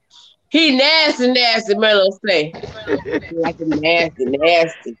 He nasty, Mello say. Like a nasty.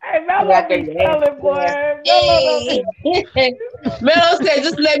 Hey, Mello Like a be telling, boy. Hey. Mello said,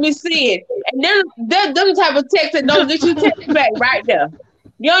 just let me see it. And then them type of text that don't get you text back right there.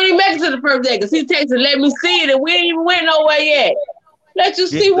 You don't even make it to the first day because he texted, let me see it, and we ain't even went nowhere yet. Let you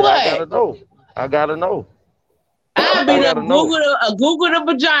see what? I gotta know. I be the Google the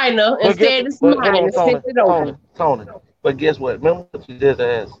vagina and said it's mine and sent it over. Tony. But guess what? Remember what you just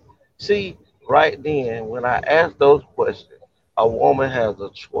asked. See, right then, when I asked those questions, a woman has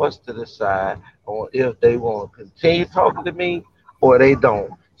a choice to decide on if they want to continue talking to me or they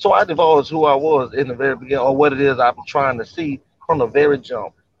don't. So I divulged who I was in the very beginning or what it is I'm trying to see from the very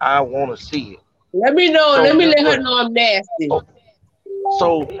jump. I want to see it. Let me know. So let me let her know I'm nasty.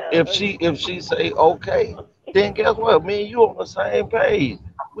 So if she say okay, then guess what? Me and you on the same page.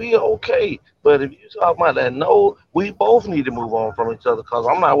 We okay. But if you talk about that, no, we both need to move on from each other because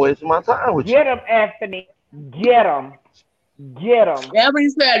I'm not wasting my time with you. Get him, Anthony. Get him. Everybody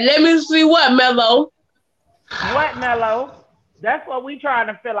said, let me see what, Mello. What, Mello? That's what we trying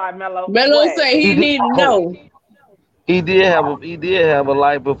to fill out, Mello. Mello say he need to know. He did have a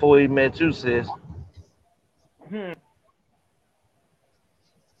life before he met you, sis.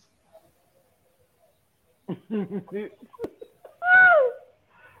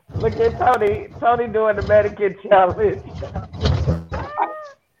 Look at Tony. Tony doing the Medicare challenge.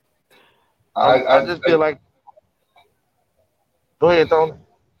 I just feel like. Go ahead, Tony.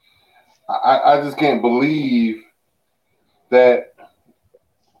 I just can't believe that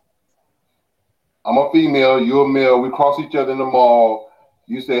I'm a female, you're a male. We cross each other in the mall.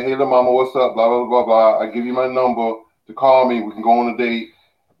 You say, hey, little mama, what's up? Blah, blah, blah, blah. I give you my number to call me. We can go on a date.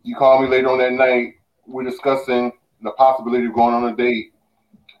 You call me later on that night. We're discussing the possibility of going on a date.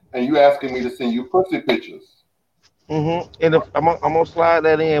 And you asking me to send you pussy pictures. Mm-hmm. And I'm gonna slide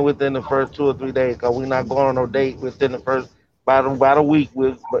that in within the first 2 or 3 days because we're not going on no date within the first about a week.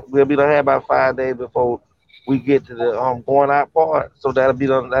 We'll be done have about 5 days before we get to the going out part. So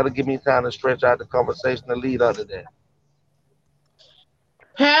that'll give me time to stretch out the conversation to lead up to that.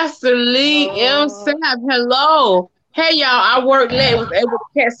 Pastor Lee M. Sapp, hello. Hey y'all, I worked late, was able to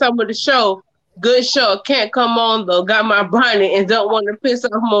catch some of the show. Good show. Can't come on though. Got my bonnet and don't want to piss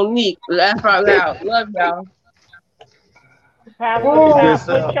off Monique. Laugh out loud. Love y'all. Pastor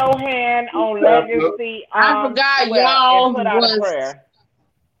Sapp, put your hand on Legacy. I forgot y'all was.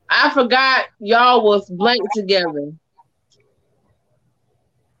 I forgot y'all was blank together.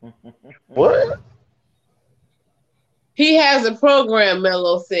 What? He has a program,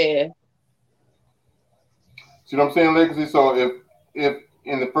 Mello said. See what I'm saying, Legacy? So if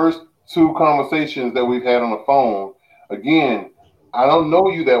in the first 2 conversations that we've had on the phone, again, I don't know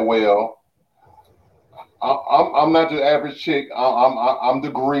you that well. I'm not your average chick. I'm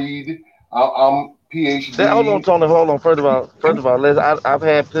degreed. I'm PhD. Hold on, Tony. Hold on. First of all, I've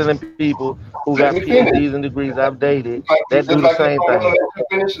had plenty of people who got PhDs and degrees. I've dated that do the same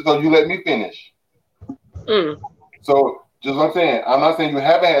thing. So you let me finish. So just what I'm saying. I'm not saying you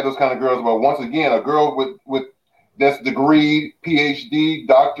haven't had those kind of girls, but once again, a girl with that's degree, PhD,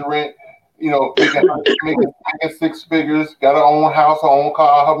 doctorate, making 6 figures, got her own house, her own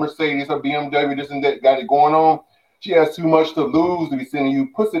car, her Mercedes, her BMW, this and that, got it going on. She has too much to lose to be sending you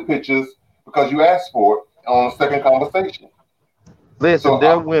pussy pictures because you asked for it on a second conversation. Listen,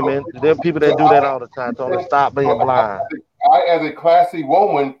 there are people that do that all the time. Tony, stop being blind. I, as a classy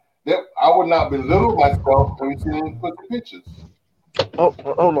woman, I would not belittle myself when sending pussy pictures. Oh,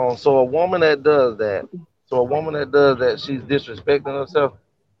 hold on. So a woman that does that, she's disrespecting herself.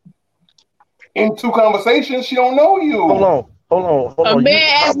 In 2 conversations, she don't know you. Hold on. A man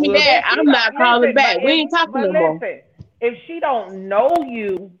asked me that. I'm not calling back. We ain't talking no more. If she don't know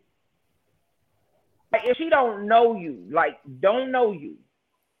you, don't know you.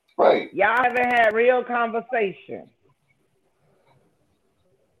 Right. Y'all haven't had real conversation.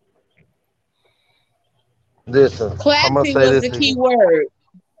 Listen, I'm gonna Classy say was this the to key you. word.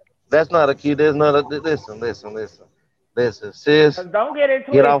 That's not a key. There's not a listen, sis. Don't get it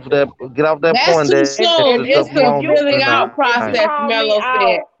Get off twisted. that That's point. too That soon. If extra you stuff It's come a if on you filling if out you if you tonight. process, call me Mello said.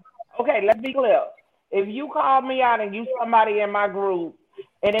 out, okay, let's be clear. If you call me out and you somebody in my group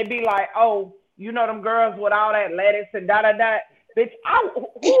and it be like, oh, you know them girls with all that lettuce and da da da, bitch,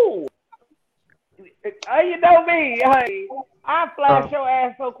 ooh, you know me, honey. I flash your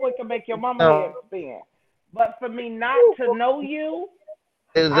ass so quick and make your mama head spin. But for me not to know you,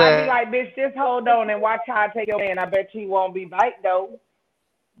 I'd be like, bitch, just hold on and watch how I take your man. I bet you won't be bite though.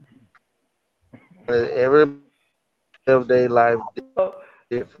 Every day life So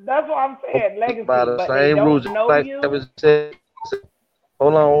different. that's what I'm saying, By legacy. the But they same rules, don't just know like you. Evan said.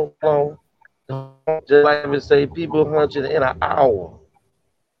 Hold on. Just like Evan say, people hunching in an hour.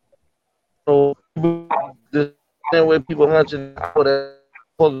 So the same way people hunching in an hour, that's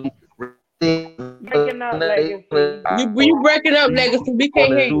supposed to be Breaking up, legacy. You breaking up, Legacy. We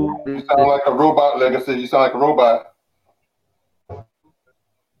can't hear you. You sound like a robot, Legacy. You sound like a robot.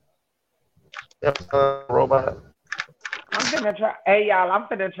 Robot. I'm finna try. Hey y'all, I'm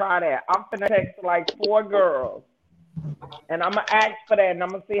finna try that. I'm finna text like 4 girls, and I'm gonna ask for that, and I'm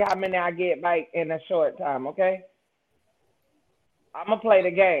gonna see how many I get like in a short time. Okay? I'm gonna play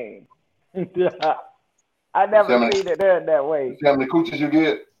the game. I never seen it done that way. See how many coochies you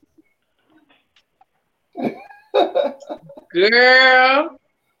get? Girl.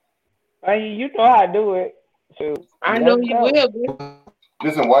 You know how to do it. Shoot. I know you will.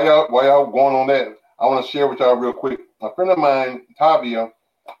 Listen, while y'all going on that, I want to share with y'all real quick. A friend of mine, Tavia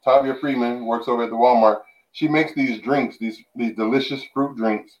Freeman, works over at the Walmart. She makes these drinks, these delicious fruit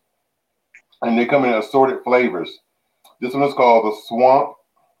drinks, and they come in assorted flavors. This one is called the Swamp.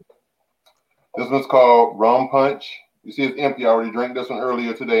 This one's called Rum Punch. You see, it's empty. I already drank this one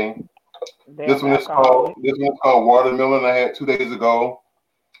earlier today. This one is called Watermelon. I had 2 days ago.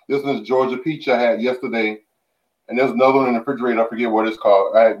 This one is Georgia Peach. I had yesterday. And there's another one in the refrigerator. I forget what it's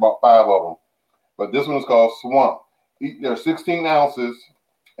called. I had about 5 of them. But this one is called Swamp. They're 16 ounces,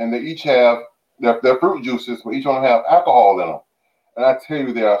 and they each have their fruit juices, but each one have alcohol in them. And I tell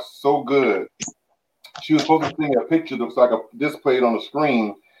you, they are so good. She was supposed to send me a picture that looks like displayed on the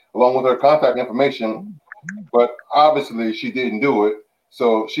screen along with her contact information, but obviously she didn't do it.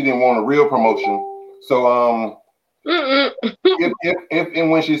 So she didn't want a real promotion. So if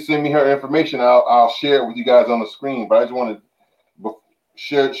and when she send me her information, I'll share it with you guys on the screen. But I just wanted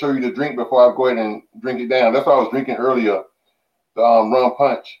to show you the drink before I go ahead and drink it down. That's what I was drinking earlier, the rum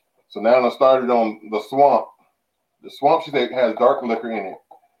punch. So now I started on the Swamp. The Swamp, she said, has dark liquor in it.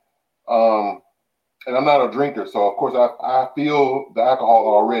 And I'm not a drinker, so of course I feel the alcohol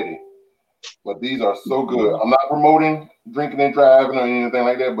already. But these are so good. I'm not promoting drinking and driving or anything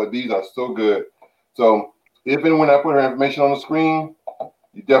like that, but these are so good. So if and when I put her information on the screen,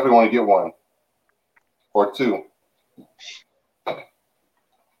 you definitely want to get one or 2.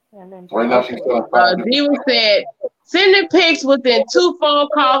 Right now she's selling 5. Diva said, sending pics within 2 phone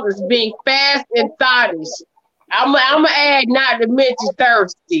calls is being fast and thottish. I'm gonna add not to mention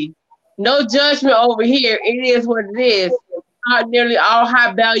thirsty. No judgment over here. It is what it is. Nearly all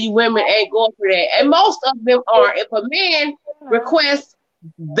high value women ain't going for that. And most of them are. If a man requests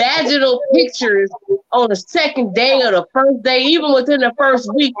vaginal pictures on the second day or the first day, even within the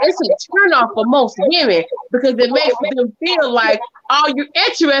first week, it's a turnoff for most women because it makes them feel like all you're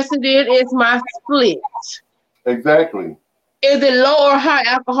interested in is my split. Exactly. Is it low or high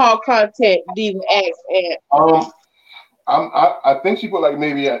alcohol content? Diva asks. I think she put like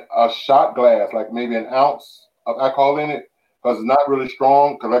maybe a shot glass, like maybe an ounce of alcohol in it, because it's not really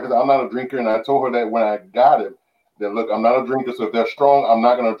strong. Because like I said, I'm not a drinker, and I told her that when I got it, that look, I'm not a drinker, so if they're strong, I'm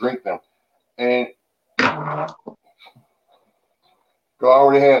not gonna drink them. And I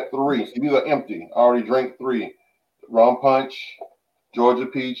already had 3. See, these are empty. I already drank 3: Rum Punch, Georgia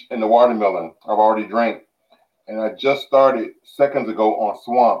Peach, and the Watermelon. I've already drank, and I just started seconds ago on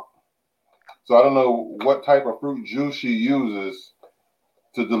Swamp. So I don't know what type of fruit juice she uses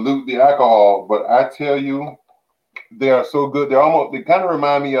to dilute the alcohol, but I tell you, they are so good. They kind of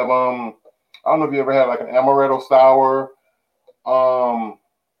remind me of I don't know if you ever had like an amaretto sour, or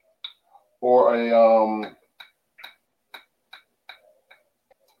a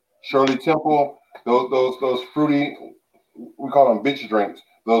Shirley Temple. Those fruity, we call them bitch drinks.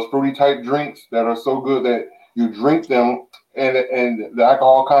 Those fruity type drinks that are so good that you drink them and the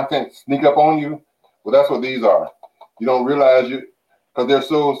alcohol content sneak up on you. Well, that's what these are. You don't realize because they're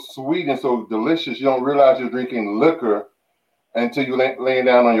so sweet and so delicious. You don't realize you're drinking liquor until you're laying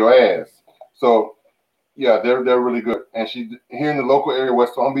down on your ass. So yeah, they're really good. And she here in the local area,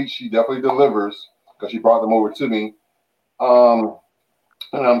 West Palm Beach, she definitely delivers. because she brought them over to me. And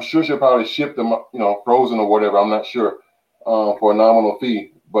I'm sure she'll probably ship them, frozen or whatever. I'm not sure, for a nominal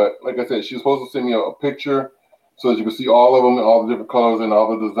fee. But like I said, she was supposed to send me a picture so that you can see all of them and all the different colors and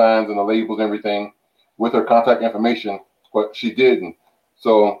all the designs and the labels and everything with her contact information. But she didn't.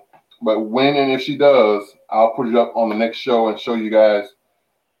 So, but when and if she does, I'll put it up on the next show and show you guys.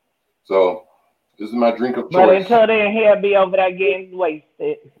 So this is my drink of choice. But until then, he'll be over there getting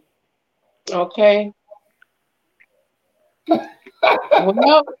wasted. Okay.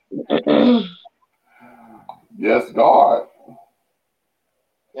 Well, yes, God.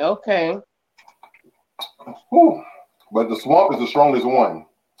 Okay. Whew. But the swamp is the strongest one.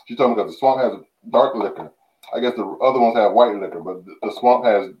 She told me because the swamp has dark liquor. I guess the other ones have white liquor, but the swamp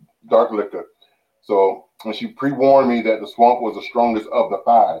has dark liquor. So, and she pre-warned me that the swamp was the strongest of the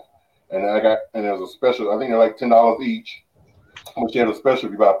 5. And there was a special, I think they're like $10 each. But she had a special,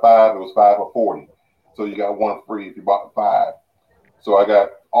 if you buy 5, it was 5 for $40. So you got 1 free if you bought 5. So I got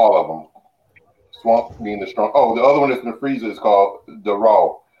all of them. Swamp being the strong. Oh, the other one that's in the freezer is called the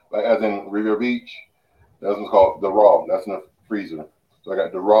Raw, like as in Riviera Beach. That one's called the Raw. That's in the freezer. So I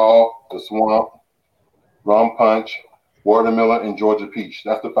got the Raw, the Swamp, Rum Punch, Watermelon, and Georgia Peach.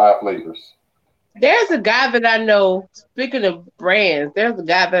 That's the 5 flavors. There's a guy that I know. Speaking of brands, there's a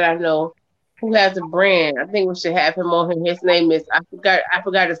guy that I know who has a brand. I think we should have him on here. His name is I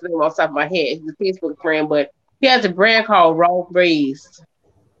forgot his name off the top of my head. He's a Facebook friend, but he has a brand called Raw Raised.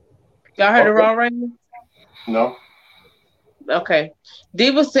 Y'all heard of Raw Raised? No. Okay.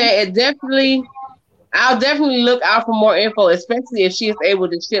 Diva said I'll definitely look out for more info, especially if she is able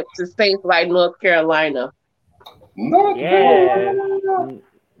to ship to states like North Carolina. North Carolina.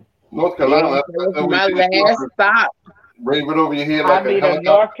 That's my last stop. Wave it over your head I'll like be a in helicopter.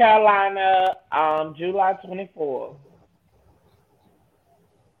 North Carolina July 24th.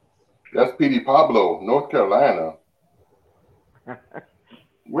 That's P.D. Pablo, North Carolina.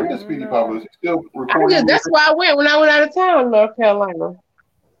 Where is P.D. Pablo? Is he still recording? That's why I went when I went out of town, North Carolina.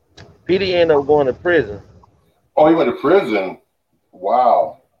 PD ended up going to prison. Oh, he went to prison.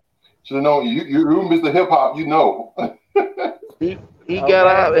 Wow. Should have known. You Mr. Hip Hop, you know. He got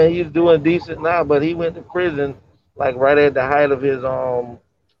out and he's doing decent now, but he went to prison like right at the height of his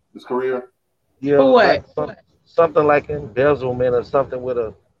career. Yeah, for what? Like something like embezzlement or something with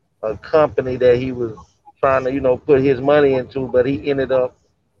a company that he was trying to, put his money into, but he ended up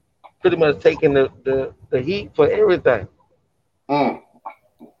pretty much taking the heat for everything.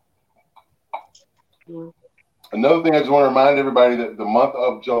 Another thing I just want to remind everybody that the month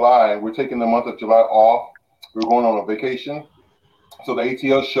of July, we're taking the month of July off. We're going on a vacation. So the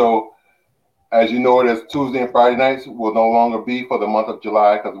ATL show, as you know it as Tuesday and Friday nights, will no longer be for the month of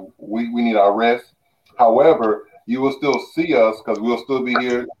July because we need our rest. However, you will still see us because we'll still be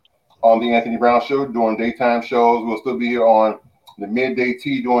here on the Anthony Brown Show doing daytime shows. We'll still be here on the Midday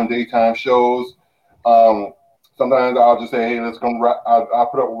Tea doing daytime shows. Sometimes I'll just say, hey, let's come. I'll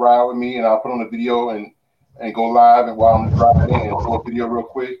put up a ride with me and I'll put on the video and go live and while I'm driving in and do a video real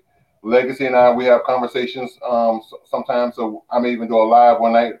quick. Legacy and I, we have conversations sometimes. So I may even do a live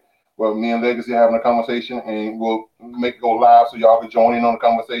one night where me and Legacy are having a conversation and we'll make it go live so y'all can join in on the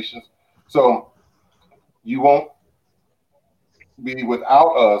conversations. So you won't be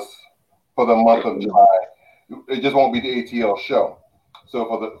without us for the month of July. It just won't be the ATL show. So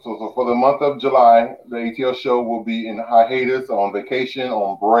for the month of July, the ATL show will be in hiatus, on vacation,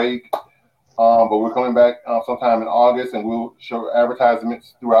 on break. But we're coming back sometime in August, and we'll show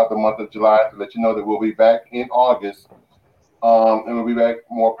advertisements throughout the month of July to let you know that we'll be back in August. And we'll be back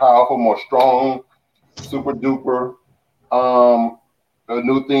more powerful, more strong, super duper. A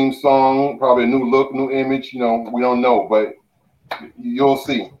new theme song, probably a new look, new image. We don't know, but you'll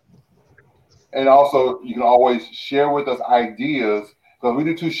see. And also, you can always share with us ideas because we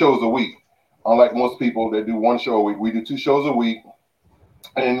do 2 shows a week. Unlike most people that do 1 show a week, we do 2 shows a week.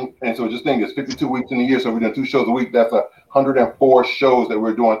 And so just think it's 52 weeks in a year. So we're doing 2 shows a week. That's 104 shows that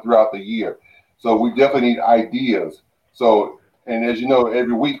we're doing throughout the year. So we definitely need ideas. So, and as you know,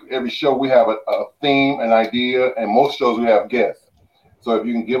 every week, every show, we have a theme, an idea, and most shows we have guests. So if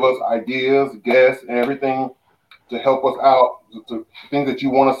you can give us ideas, guests, and everything to help us out, to things that you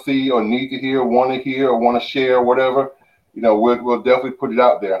want to see or need to hear, or want to share, or whatever, we'll definitely put it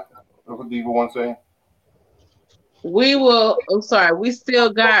out there. What do you want to say? We will. I'm sorry. We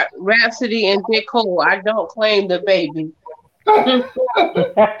still got Rhapsody and J. Cole. I don't claim the baby.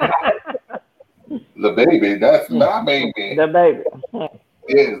 The baby. That's my baby. The baby.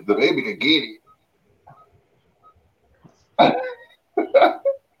 Yes, the baby can get it.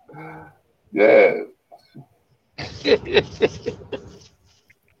 Yes.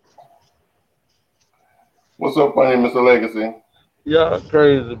 What's so funny, Mr. Legacy? Yeah,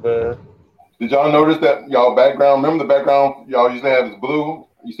 crazy, man. Did y'all notice that y'all background? Remember the background y'all used to have is blue.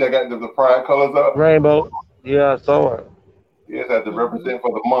 You see, I got the pride colors up. Rainbow. Yeah, I saw it. Yes, had to represent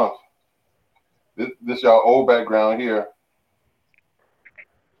for the month. This y'all old background here.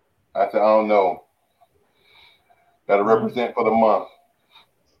 I said, I don't know. Got to represent for the month.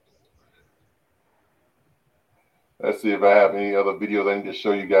 Let's see if I have any other videos I need to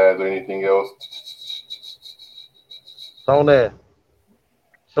show you guys or anything else. On that.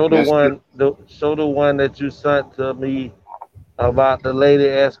 Show the Yes, show the one that you sent to me about the lady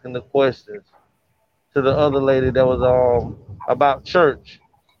asking the questions to the other lady that was about church.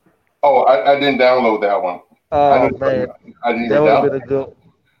 Oh, I didn't download that one. Oh man, I didn't even that would have download. been a good.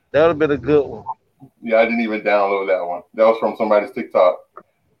 That would have been a good one. Yeah, I didn't even download that one. That was from somebody's TikTok.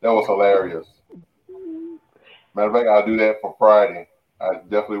 That was hilarious. Matter of fact, I'll do that for Friday. I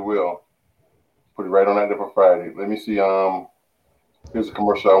definitely will. Put it right on that there for Friday. Let me see. Here's a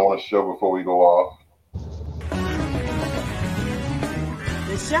commercial I want to show before we go off.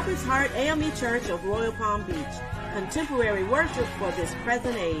 The Shepherd's Heart AME Church of Royal Palm Beach. Contemporary worship for this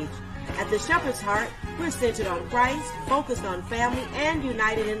present age. At the Shepherd's Heart, we're centered on Christ, focused on family, and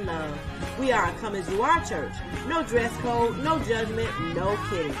united in love. We are a come-as-you-are church. No dress code, no judgment, no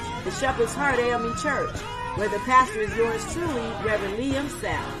kidding. The Shepherd's Heart AME Church, where the pastor is yours truly, Reverend Liam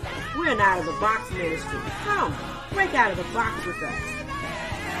South. We're an out-of-the-box ministry. Come, break out of the box with us.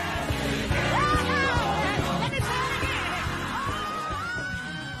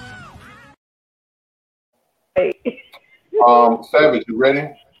 Savage, you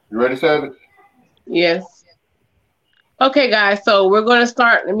ready? You ready, Savage? Yes. Okay, guys. So we're going to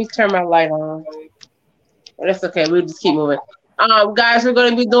start. Let me turn my light on. That's okay. We'll just keep moving. Guys, we're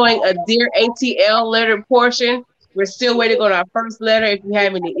going to be doing a Dear ATL letter portion. We're still waiting on our first letter. If you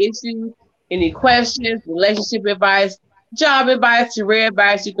have any issues, any questions, relationship advice, job advice, career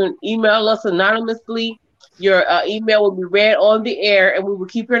advice, you can email us anonymously. Your email will be read on the air, and we will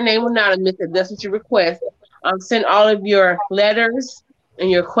keep your name anonymous if that's what you request. Send all of your letters and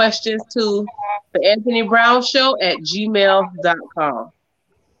your questions to the Anthony Brown Show at gmail.com.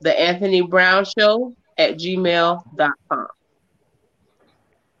 The Anthony Brown Show at gmail.com.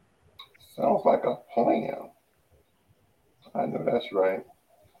 Sounds like a plan. I know that's right.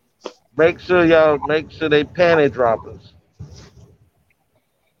 Make sure they panty droppers.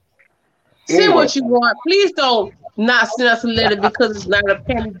 Send what you want. Please don't not send us a letter because it's not a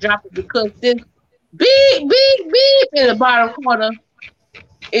panty dropper, because this beep, beep, beep in the bottom corner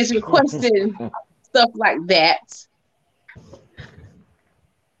is requesting stuff like that.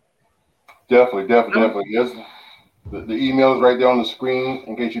 Definitely. Yes. The email is right there on the screen.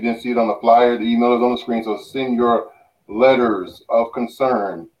 In case you didn't see it on the flyer, the email is on the screen. So send your letters of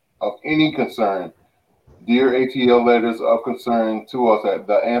concern, of any concern, Dear ATL letters of concern to us at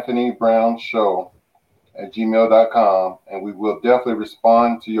the Anthony Brown Show at gmail.com, and we will definitely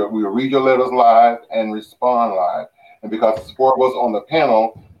respond to we will read your letters live and respond live. And because it's 4 of us on the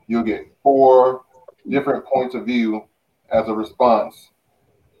panel, you'll get 4 different points of view as a response.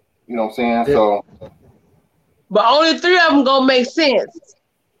 You know what I'm saying? Yeah. So, but only 3 of them gonna make sense.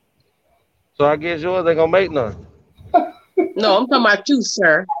 So I guess yours ain't gonna make none. No, I'm talking about you,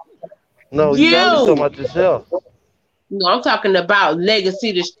 sir. No, you gotta be talking about yourself. No, I'm talking about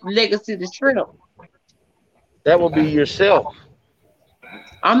Legacy the Shrimp. That would be yourself.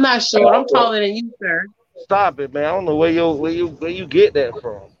 I'm not sure. I'm taller than you, sir. Stop it, man. I don't know where you get that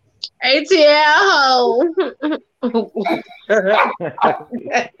from. ATL.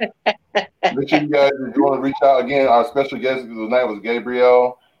 make sure you guys, if you want to reach out again, our special guest tonight was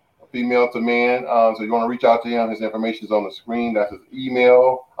Gabriel, female to man. So you want to reach out to him. His information is on the screen. That's his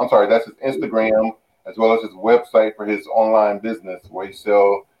email. I'm sorry, that's his Instagram, as well as his website for his online business where he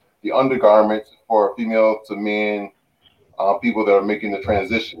sells the undergarments for female to men, people that are making the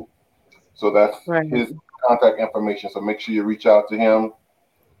transition. So that's his contact information. So make sure you reach out to him.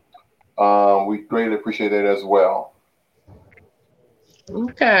 We greatly appreciate it as well.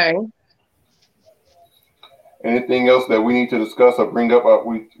 Okay. Anything else that we need to discuss or bring up?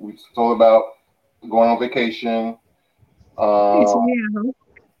 We told about going on vacation.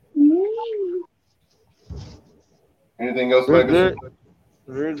 Anything else? We're good.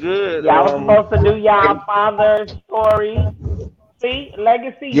 We're good. Y'all supposed to do y'all father's story. See,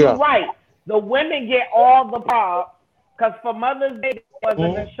 Legacy, you're right. The women get all the props because for Mother's Day, there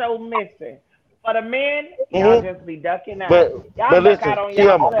wasn't a show missing. For the men, y'all just be ducking out. But y'all listen, out on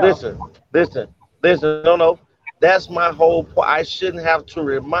y'all. listen. No. That's my whole point. I shouldn't have to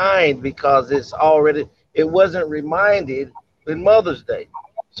remind because it wasn't reminded in Mother's Day.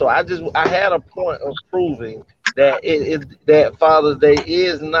 So I had a point of proving that that Father's Day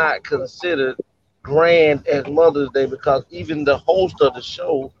is not considered grand as Mother's Day, because even the host of the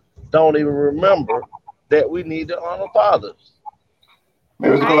show don't even remember that we need to honor fathers.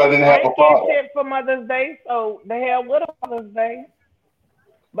 Maybe it's because I didn't have a father. Shit for Mother's Day, so the hell with a Mother's Day.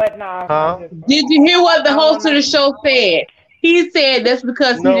 But nah. Did you hear what the host of the show said? He said that's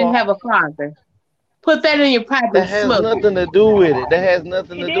because he didn't have a father. Put that in your pipe and smoke. That has nothing to do with it. That has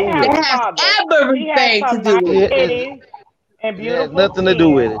nothing to do with it. That has everything to do with it. And it has nothing to do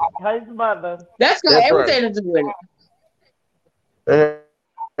with it. His mother. That's got everything to do with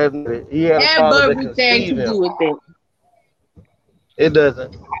it. He had everything to do with it. It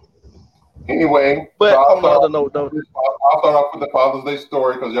doesn't. Anyway, but so I'll start off with the Father's Day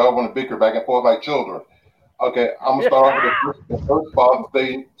story because y'all want to bicker back and forth like children. Okay, I'm gonna start off with the first Father's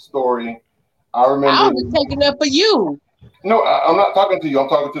Day story. I remember. I was taking up for you. No, I'm not talking to you. I'm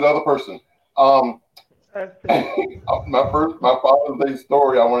talking to the other person. My Father's Day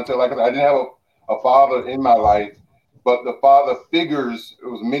story. I want to tell, like I didn't have a father in my life, but the father figures. It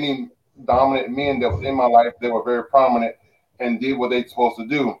was many dominant men that was in my life that were very prominent and did what they're supposed to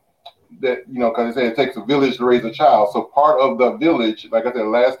do. That, you know, because they say it takes a village to raise a child. So part of the village, like I said,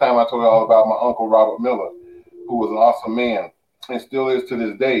 last time I told you all about my uncle Robert Miller, who was an awesome man and still is to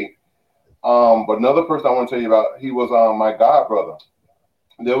this day. But another person I want to tell you about, he was my god brother.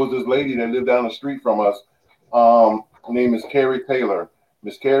 There was this lady that lived down the street from us. Her name is Carrie Taylor.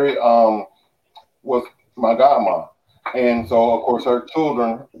 Miss Carrie was my godmom. And so, of course, her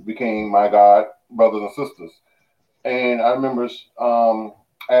children became my god brothers and sisters. And I remember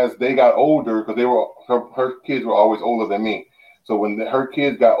as they got older, because they were her kids were always older than me. So when her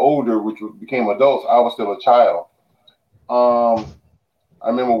kids got older, which became adults, I was still a child. I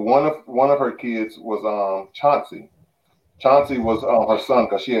remember one of her kids was Chauncey. Chauncey was her son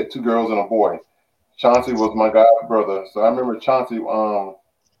because she had two girls and a boy. Chauncey was my god brother. So I remember Chauncey would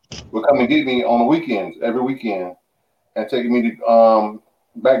come and get me on the weekends, every weekend, and taking me to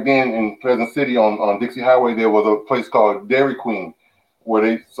back then in Pleasant City on Dixie Highway, there was a place called Dairy Queen where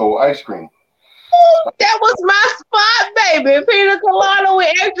they sold ice cream. That was my spot, baby. Pina colada with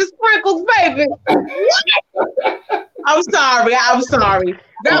extra sprinkles, baby. I'm sorry. That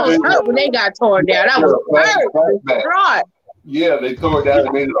was hurt when they got torn down. That was hurt. Yeah, they tore it down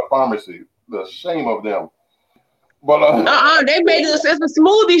and made it a pharmacy. The shame of them. But they made it as a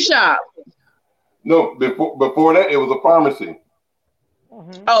smoothie shop. No, before that, it was a pharmacy.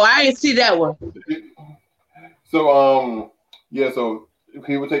 Oh, I didn't see that one. So, so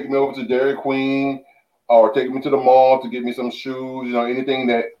he would take me over to Dairy Queen or take me to the mall to get me some shoes, you know, anything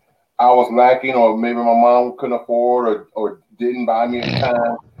that I was lacking or maybe my mom couldn't afford or didn't buy me at the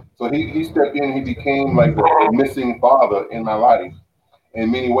time. So he stepped in and he became like a missing father in my life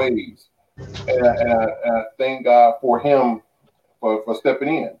in many ways. And I thank God for him for stepping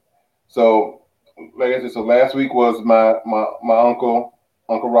in. So, like I said, so last week was my Uncle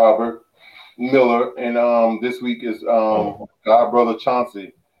Robert Miller, and this week is God brother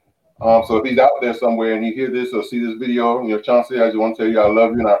Chauncey. So if he's out there somewhere and he hear this or see this video, you know, Chauncey, I just want to tell you I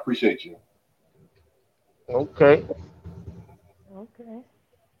love you and I appreciate you. Okay.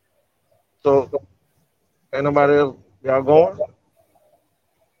 So, anybody else? Y'all going?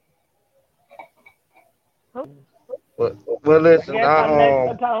 Well, listen.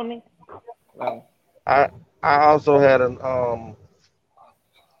 I also had a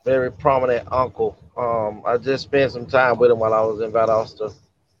very prominent uncle. I just spent some time with him while I was in Valdosta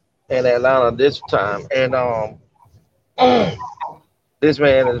in Atlanta this time, and this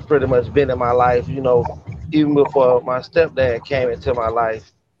man has pretty much been in my life, you know, even before my stepdad came into my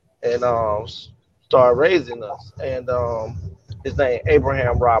life and started raising us. And his name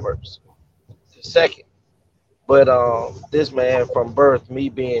Abraham Roberts II. But this man from birth, me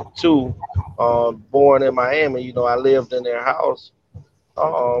being 2, born in Miami, you know, I lived in their house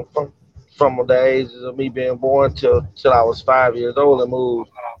from the ages of me being born till I was 5 years old and moved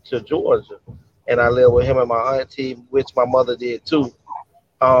to Georgia. And I lived with him and my auntie, which my mother did too.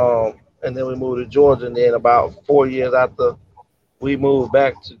 And then we moved to Georgia. And then about 4 years after we moved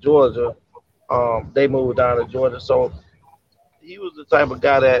back to Georgia, they moved down to Georgia. So he was the type of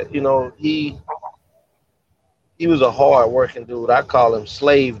guy that, you know, he was a hard working dude. I call him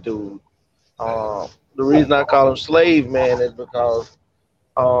slave dude. The reason I call him slave man is because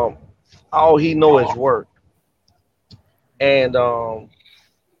all he know is work. And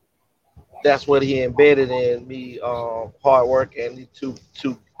that's what he embedded in me, hard work and to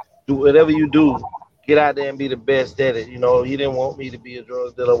do whatever you do, get out there and be the best at it. You know, he didn't want me to be a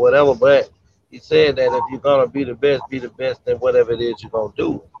drug dealer or whatever, but He said that if you're gonna be the best in whatever it is you're gonna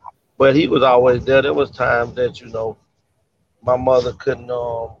do. But he was always there. There was times that my mother couldn't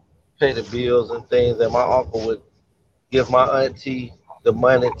pay the bills and things, and my uncle would give my auntie the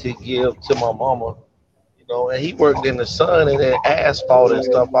money to give to my mama. And he worked in the sun and in asphalt and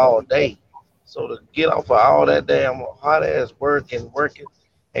stuff all day. So to get off of all that damn hot ass working,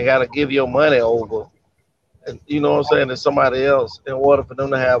 and gotta give your money over, and you know what I'm saying, to somebody else in order for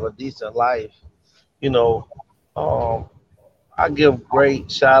them to have a decent life. I give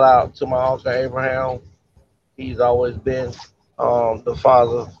great shout out to my uncle Abraham. He's always been the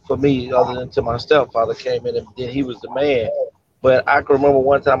father for me, other than to my stepfather came in and then he was the man. But I can remember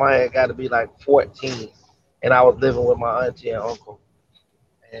one time I had got to be like 14, and I was living with my auntie and uncle,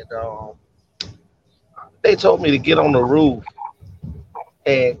 and they told me to get on the roof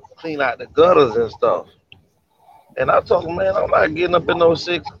and clean out the gutters and stuff. And I told them, man, I'm not getting up at no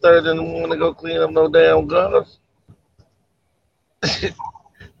 6:30 in the morning to go clean up no damn gutters.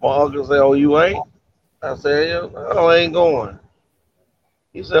 My uncle said, "Oh, you ain't?" I said, "Yeah, no, I ain't going."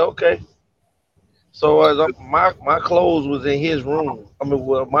 He said, "Okay." So my clothes was in his room.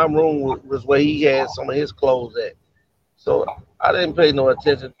 Well, my room was where he had some of his clothes at. So I didn't pay no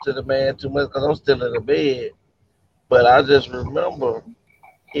attention to the man too much because I'm still in the bed. But I just remember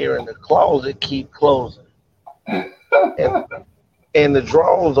hearing the closet keep closing and the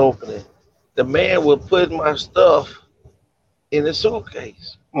drawers opening. The man would put my stuff in the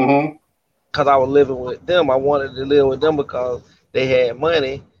suitcase. Because I was living with them. I wanted to live with them because they had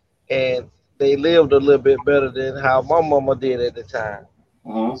money and they lived a little bit better than how my mama did at the time.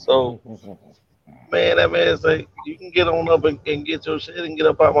 So, man, that man said, "You can get on up and get your shit and get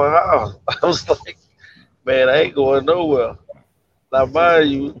up out my house." I was like, man, I ain't going nowhere. Now, mind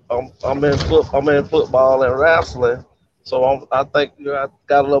you, I'm in football and wrestling, so I think I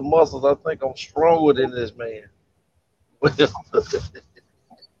got a little muscles. I think I'm stronger than this man.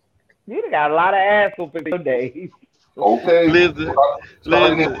 You got a lot of ass whooping your days. Okay.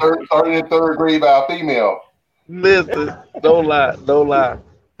 Starting in third grade by a female. Listen, don't lie.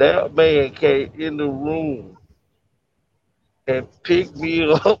 That man came in the room and picked me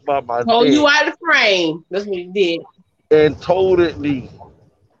up by my Hold neck you out of the frame. That's what he did. and toted me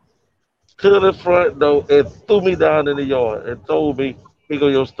to the front door and threw me down in the yard and told me, "Here go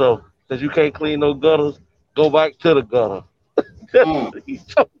your stuff. Since you can't clean no gutters, go back to the gutter."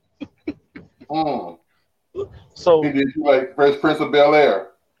 So he did you like Fresh Prince of Bel-Air.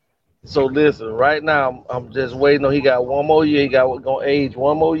 So listen, right now I'm just waiting on. He got one more year. He gonna age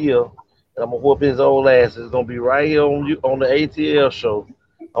one more year, and I'm gonna whoop his old ass. It's gonna be right here on the ATL show.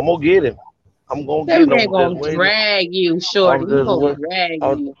 I'm gonna get him. I'm gonna get him. They're gonna drag you, shorty.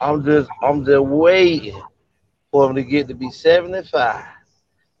 I'm just waiting for him to get to be 75.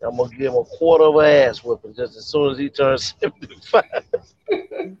 I'm gonna give him a quarter of an ass whipping just as soon as he turns 75.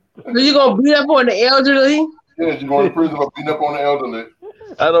 So you gonna beat up on the elderly? Yes, you're going to prison for beating up on the elderly.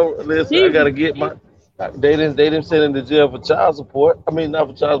 I don't listen. I gotta get my. They didn't send him to jail for child support. I mean, not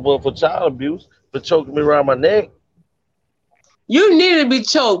for child support, for child abuse, for choking me around my neck. You needed to be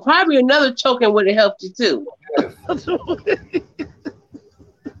choked. Probably another choking would have helped you too. Yes.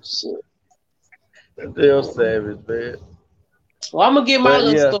 Shit. Damn savage, man. Well, I'm gonna get my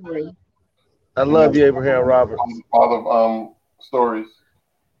little story. I love you, Abraham Roberts. All of stories.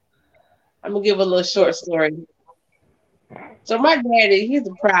 I'm gonna give a little short story. So my daddy, he's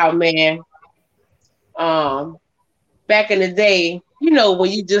a proud man. Back in the day,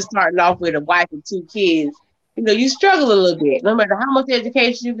 when you just starting off with a wife and 2 kids, you struggle a little bit. No matter how much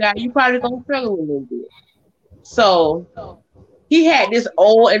education you got, you probably gonna struggle a little bit. So he had this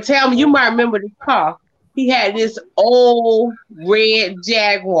old, and tell me you might remember this car. He had this old red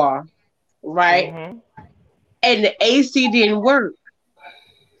Jaguar, right? Mm-hmm. And the AC didn't work.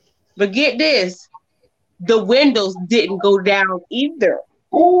 But get this, the windows didn't go down either.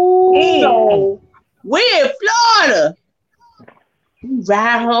 Ooh. So we're in Florida. We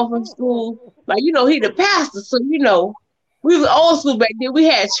ride home from school. Like, he the pastor, so we was old school back then. We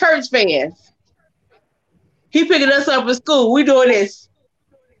had church fans. He picking us up at school. We doing this.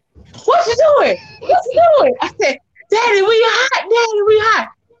 What you doing? I said, Daddy, we hot.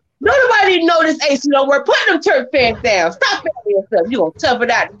 Nobody know this AC don't work. Put them church fans down. Stop that yourself. You gonna tough it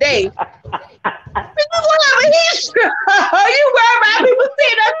out today. You worry about people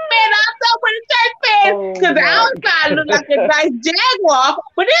seeing us stand outside with the church fans because the outside look like a nice Jaguar,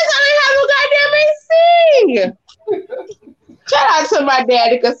 but this only have no goddamn AC. Shout out to my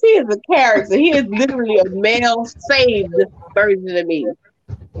daddy because he is a character. He is literally a male saved version of me.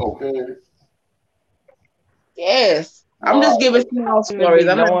 Okay. Yes. I'm just giving small stories.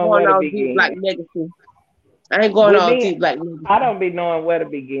 I'm not going all deep like legacy. I ain't going all deep like legacy. I don't be knowing where to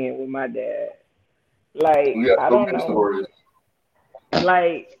begin with my dad. Like, I don't know. Stories.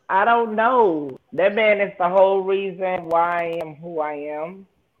 Like, I don't know. That man is the whole reason why I am who I am.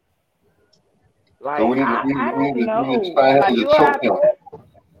 Like, so we need to find him to choke him.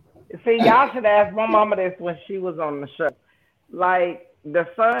 See, y'all should ask my mama this when she was on the show. Like, the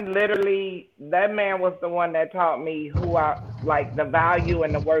son literally, that man was the one that taught me who I, like, the value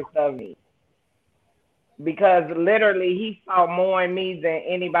and the worth of me. Because literally, he saw more in me than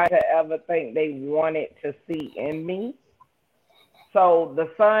anybody could ever think they wanted to see in me. So the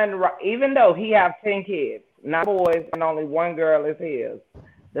son, even though he have 10 kids, 9 boys and only 1 girl is his,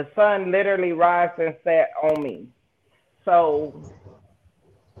 the son literally rises and sat on me. So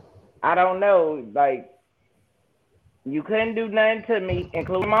I don't know, like, you couldn't do nothing to me,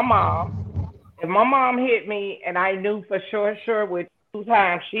 including my mom. If my mom hit me, and I knew for sure, with 2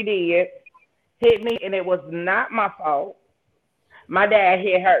 times she did, hit me, and it was not my fault, my dad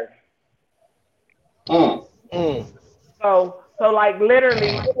hit her. So like,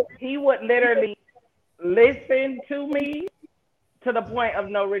 literally, he would literally listen to me to the point of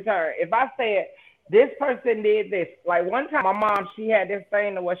no return. If I said, this person did this, like one time my mom, she had this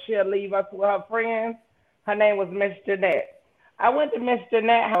thing where she'll leave us with her friends. Her name was Miss Jeanette. I went to Miss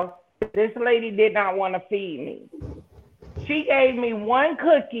Jeanette's house. This lady did not want to feed me. She gave me 1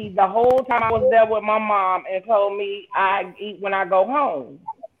 cookie the whole time I was there with my mom and told me I eat when I go home.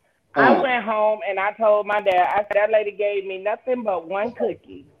 I went home and I told my dad, I said, that lady gave me nothing but 1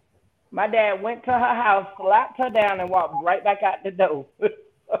 cookie. My dad went to her house, slapped her down, and walked right back out the door.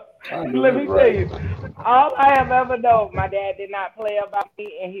 Let me tell you, all I have ever known, my dad did not play about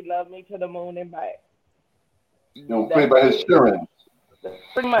me, and he loved me to the moon and back. You don't play by his children.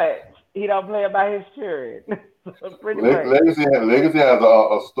 Pretty much. He don't play about his children. Pretty much. Legacy has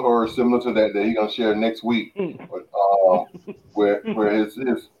a story similar to that he's gonna share next week. Where his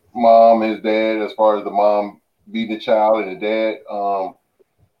mom, his dad, as far as the mom beating the child and the dad, I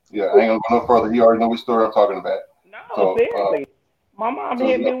ain't gonna go no further. He already know which story I'm talking about. No, seriously. My mom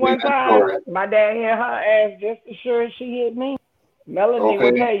hit me one time. My dad hit her ass just as sure as she hit me. Melanie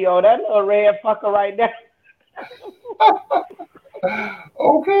will tell you, oh, that little red fucker right there.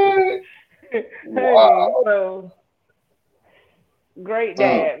 Okay. Wow. So, great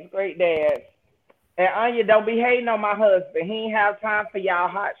dads. And Anya, don't be hating on my husband. He ain't have time for y'all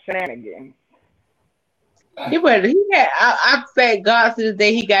hot shenanigans. I thank God to the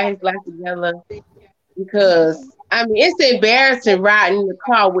day he got his life together, because I mean, it's embarrassing riding in the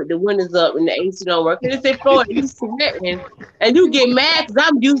car with the windows up and the AC don't work. And it's in Florida, you sweating, and you get mad because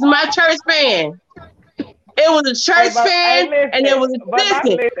I'm using my church fan. It was a church fan, and it was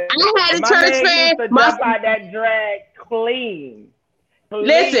listen. I had a church fan. My that drag clean.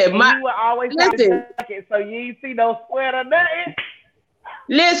 Listen, you would always it, so you see those sweater nothing.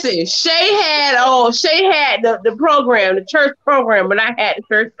 Listen, Shay had the program, the church program, but I had the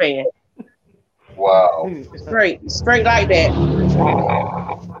church fan. Wow. Straight like that.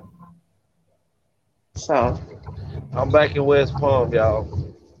 So I'm back in West Palm, y'all.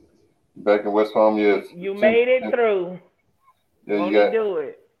 Back in West Palm, yes. You made it through. Yeah, you got do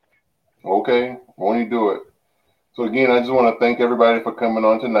it. Okay, won't you do it? So again, I just want to thank everybody for coming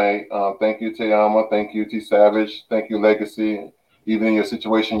on tonight. Thank you, Tayama. Thank you, T Savage. Thank you, Legacy. Even in your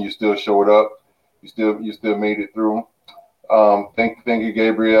situation, you still showed up. You still made it through. Thank you,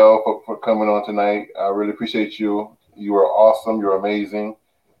 Gabrielle, for coming on tonight. I really appreciate you. You are awesome. You're amazing.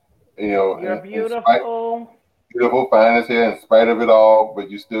 You're beautiful. Beautiful, fine as hell, in spite of it all, but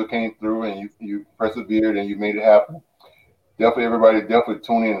you still came through and you persevered and you made it happen. Everybody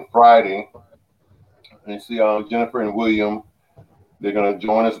tune in Friday and see Jennifer and William. They're going to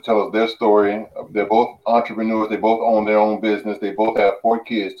join us to tell us their story. They're both entrepreneurs. They both own their own business. They both have 4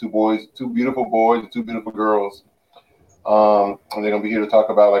 kids, 2 beautiful boys and 2 beautiful girls. And they're going to be here to talk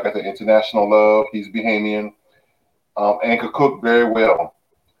about, like I said, international love. He's Bahamian and could cook very well.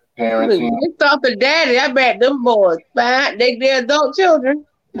 Parenting. It's off the daddy. I bet them boys fine. They're adult children.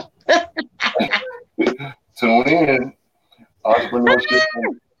 Tune in. Entrepreneurship.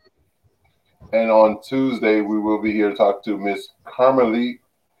 And on Tuesday, we will be here to talk to Miss Karma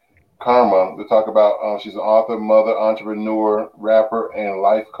to talk about, she's an author, mother, entrepreneur, rapper, and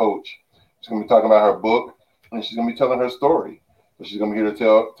life coach. She's going to be talking about her book, and she's going to be telling her story. So she's going to be here to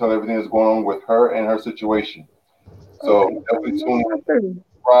tell everything that's going on with her and her situation. So definitely tune in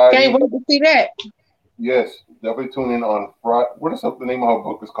Friday. Can't wait to see that. Yes, definitely tune in on Friday. What is the name of her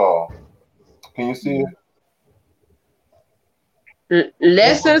book is called? Can you see it?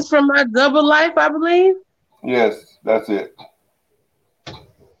 Lessons from My Double Life, I believe. Yes, that's it.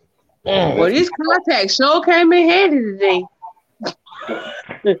 Well, these contacts sure came in handy today.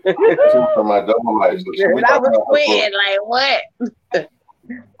 For my double life. So I was sweating like what?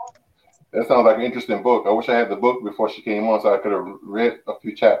 That sounds like an interesting book. I wish I had the book before she came on so I could have read a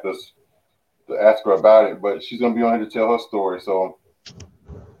few chapters to ask her about it. But she's gonna be on here to tell her story. So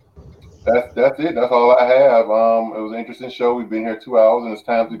that's it. That's all I have. It was an interesting show. We've been here 2 hours and it's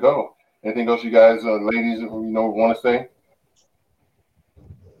time to go. Anything else you guys, ladies, want to say?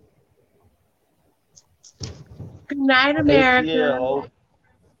 Good night, America.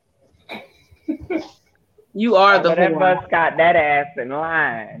 You are the that whore. bus got that ass in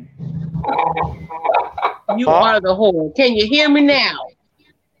line. You are the whore. Can you hear me now?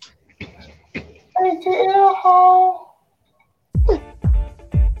 ATL home.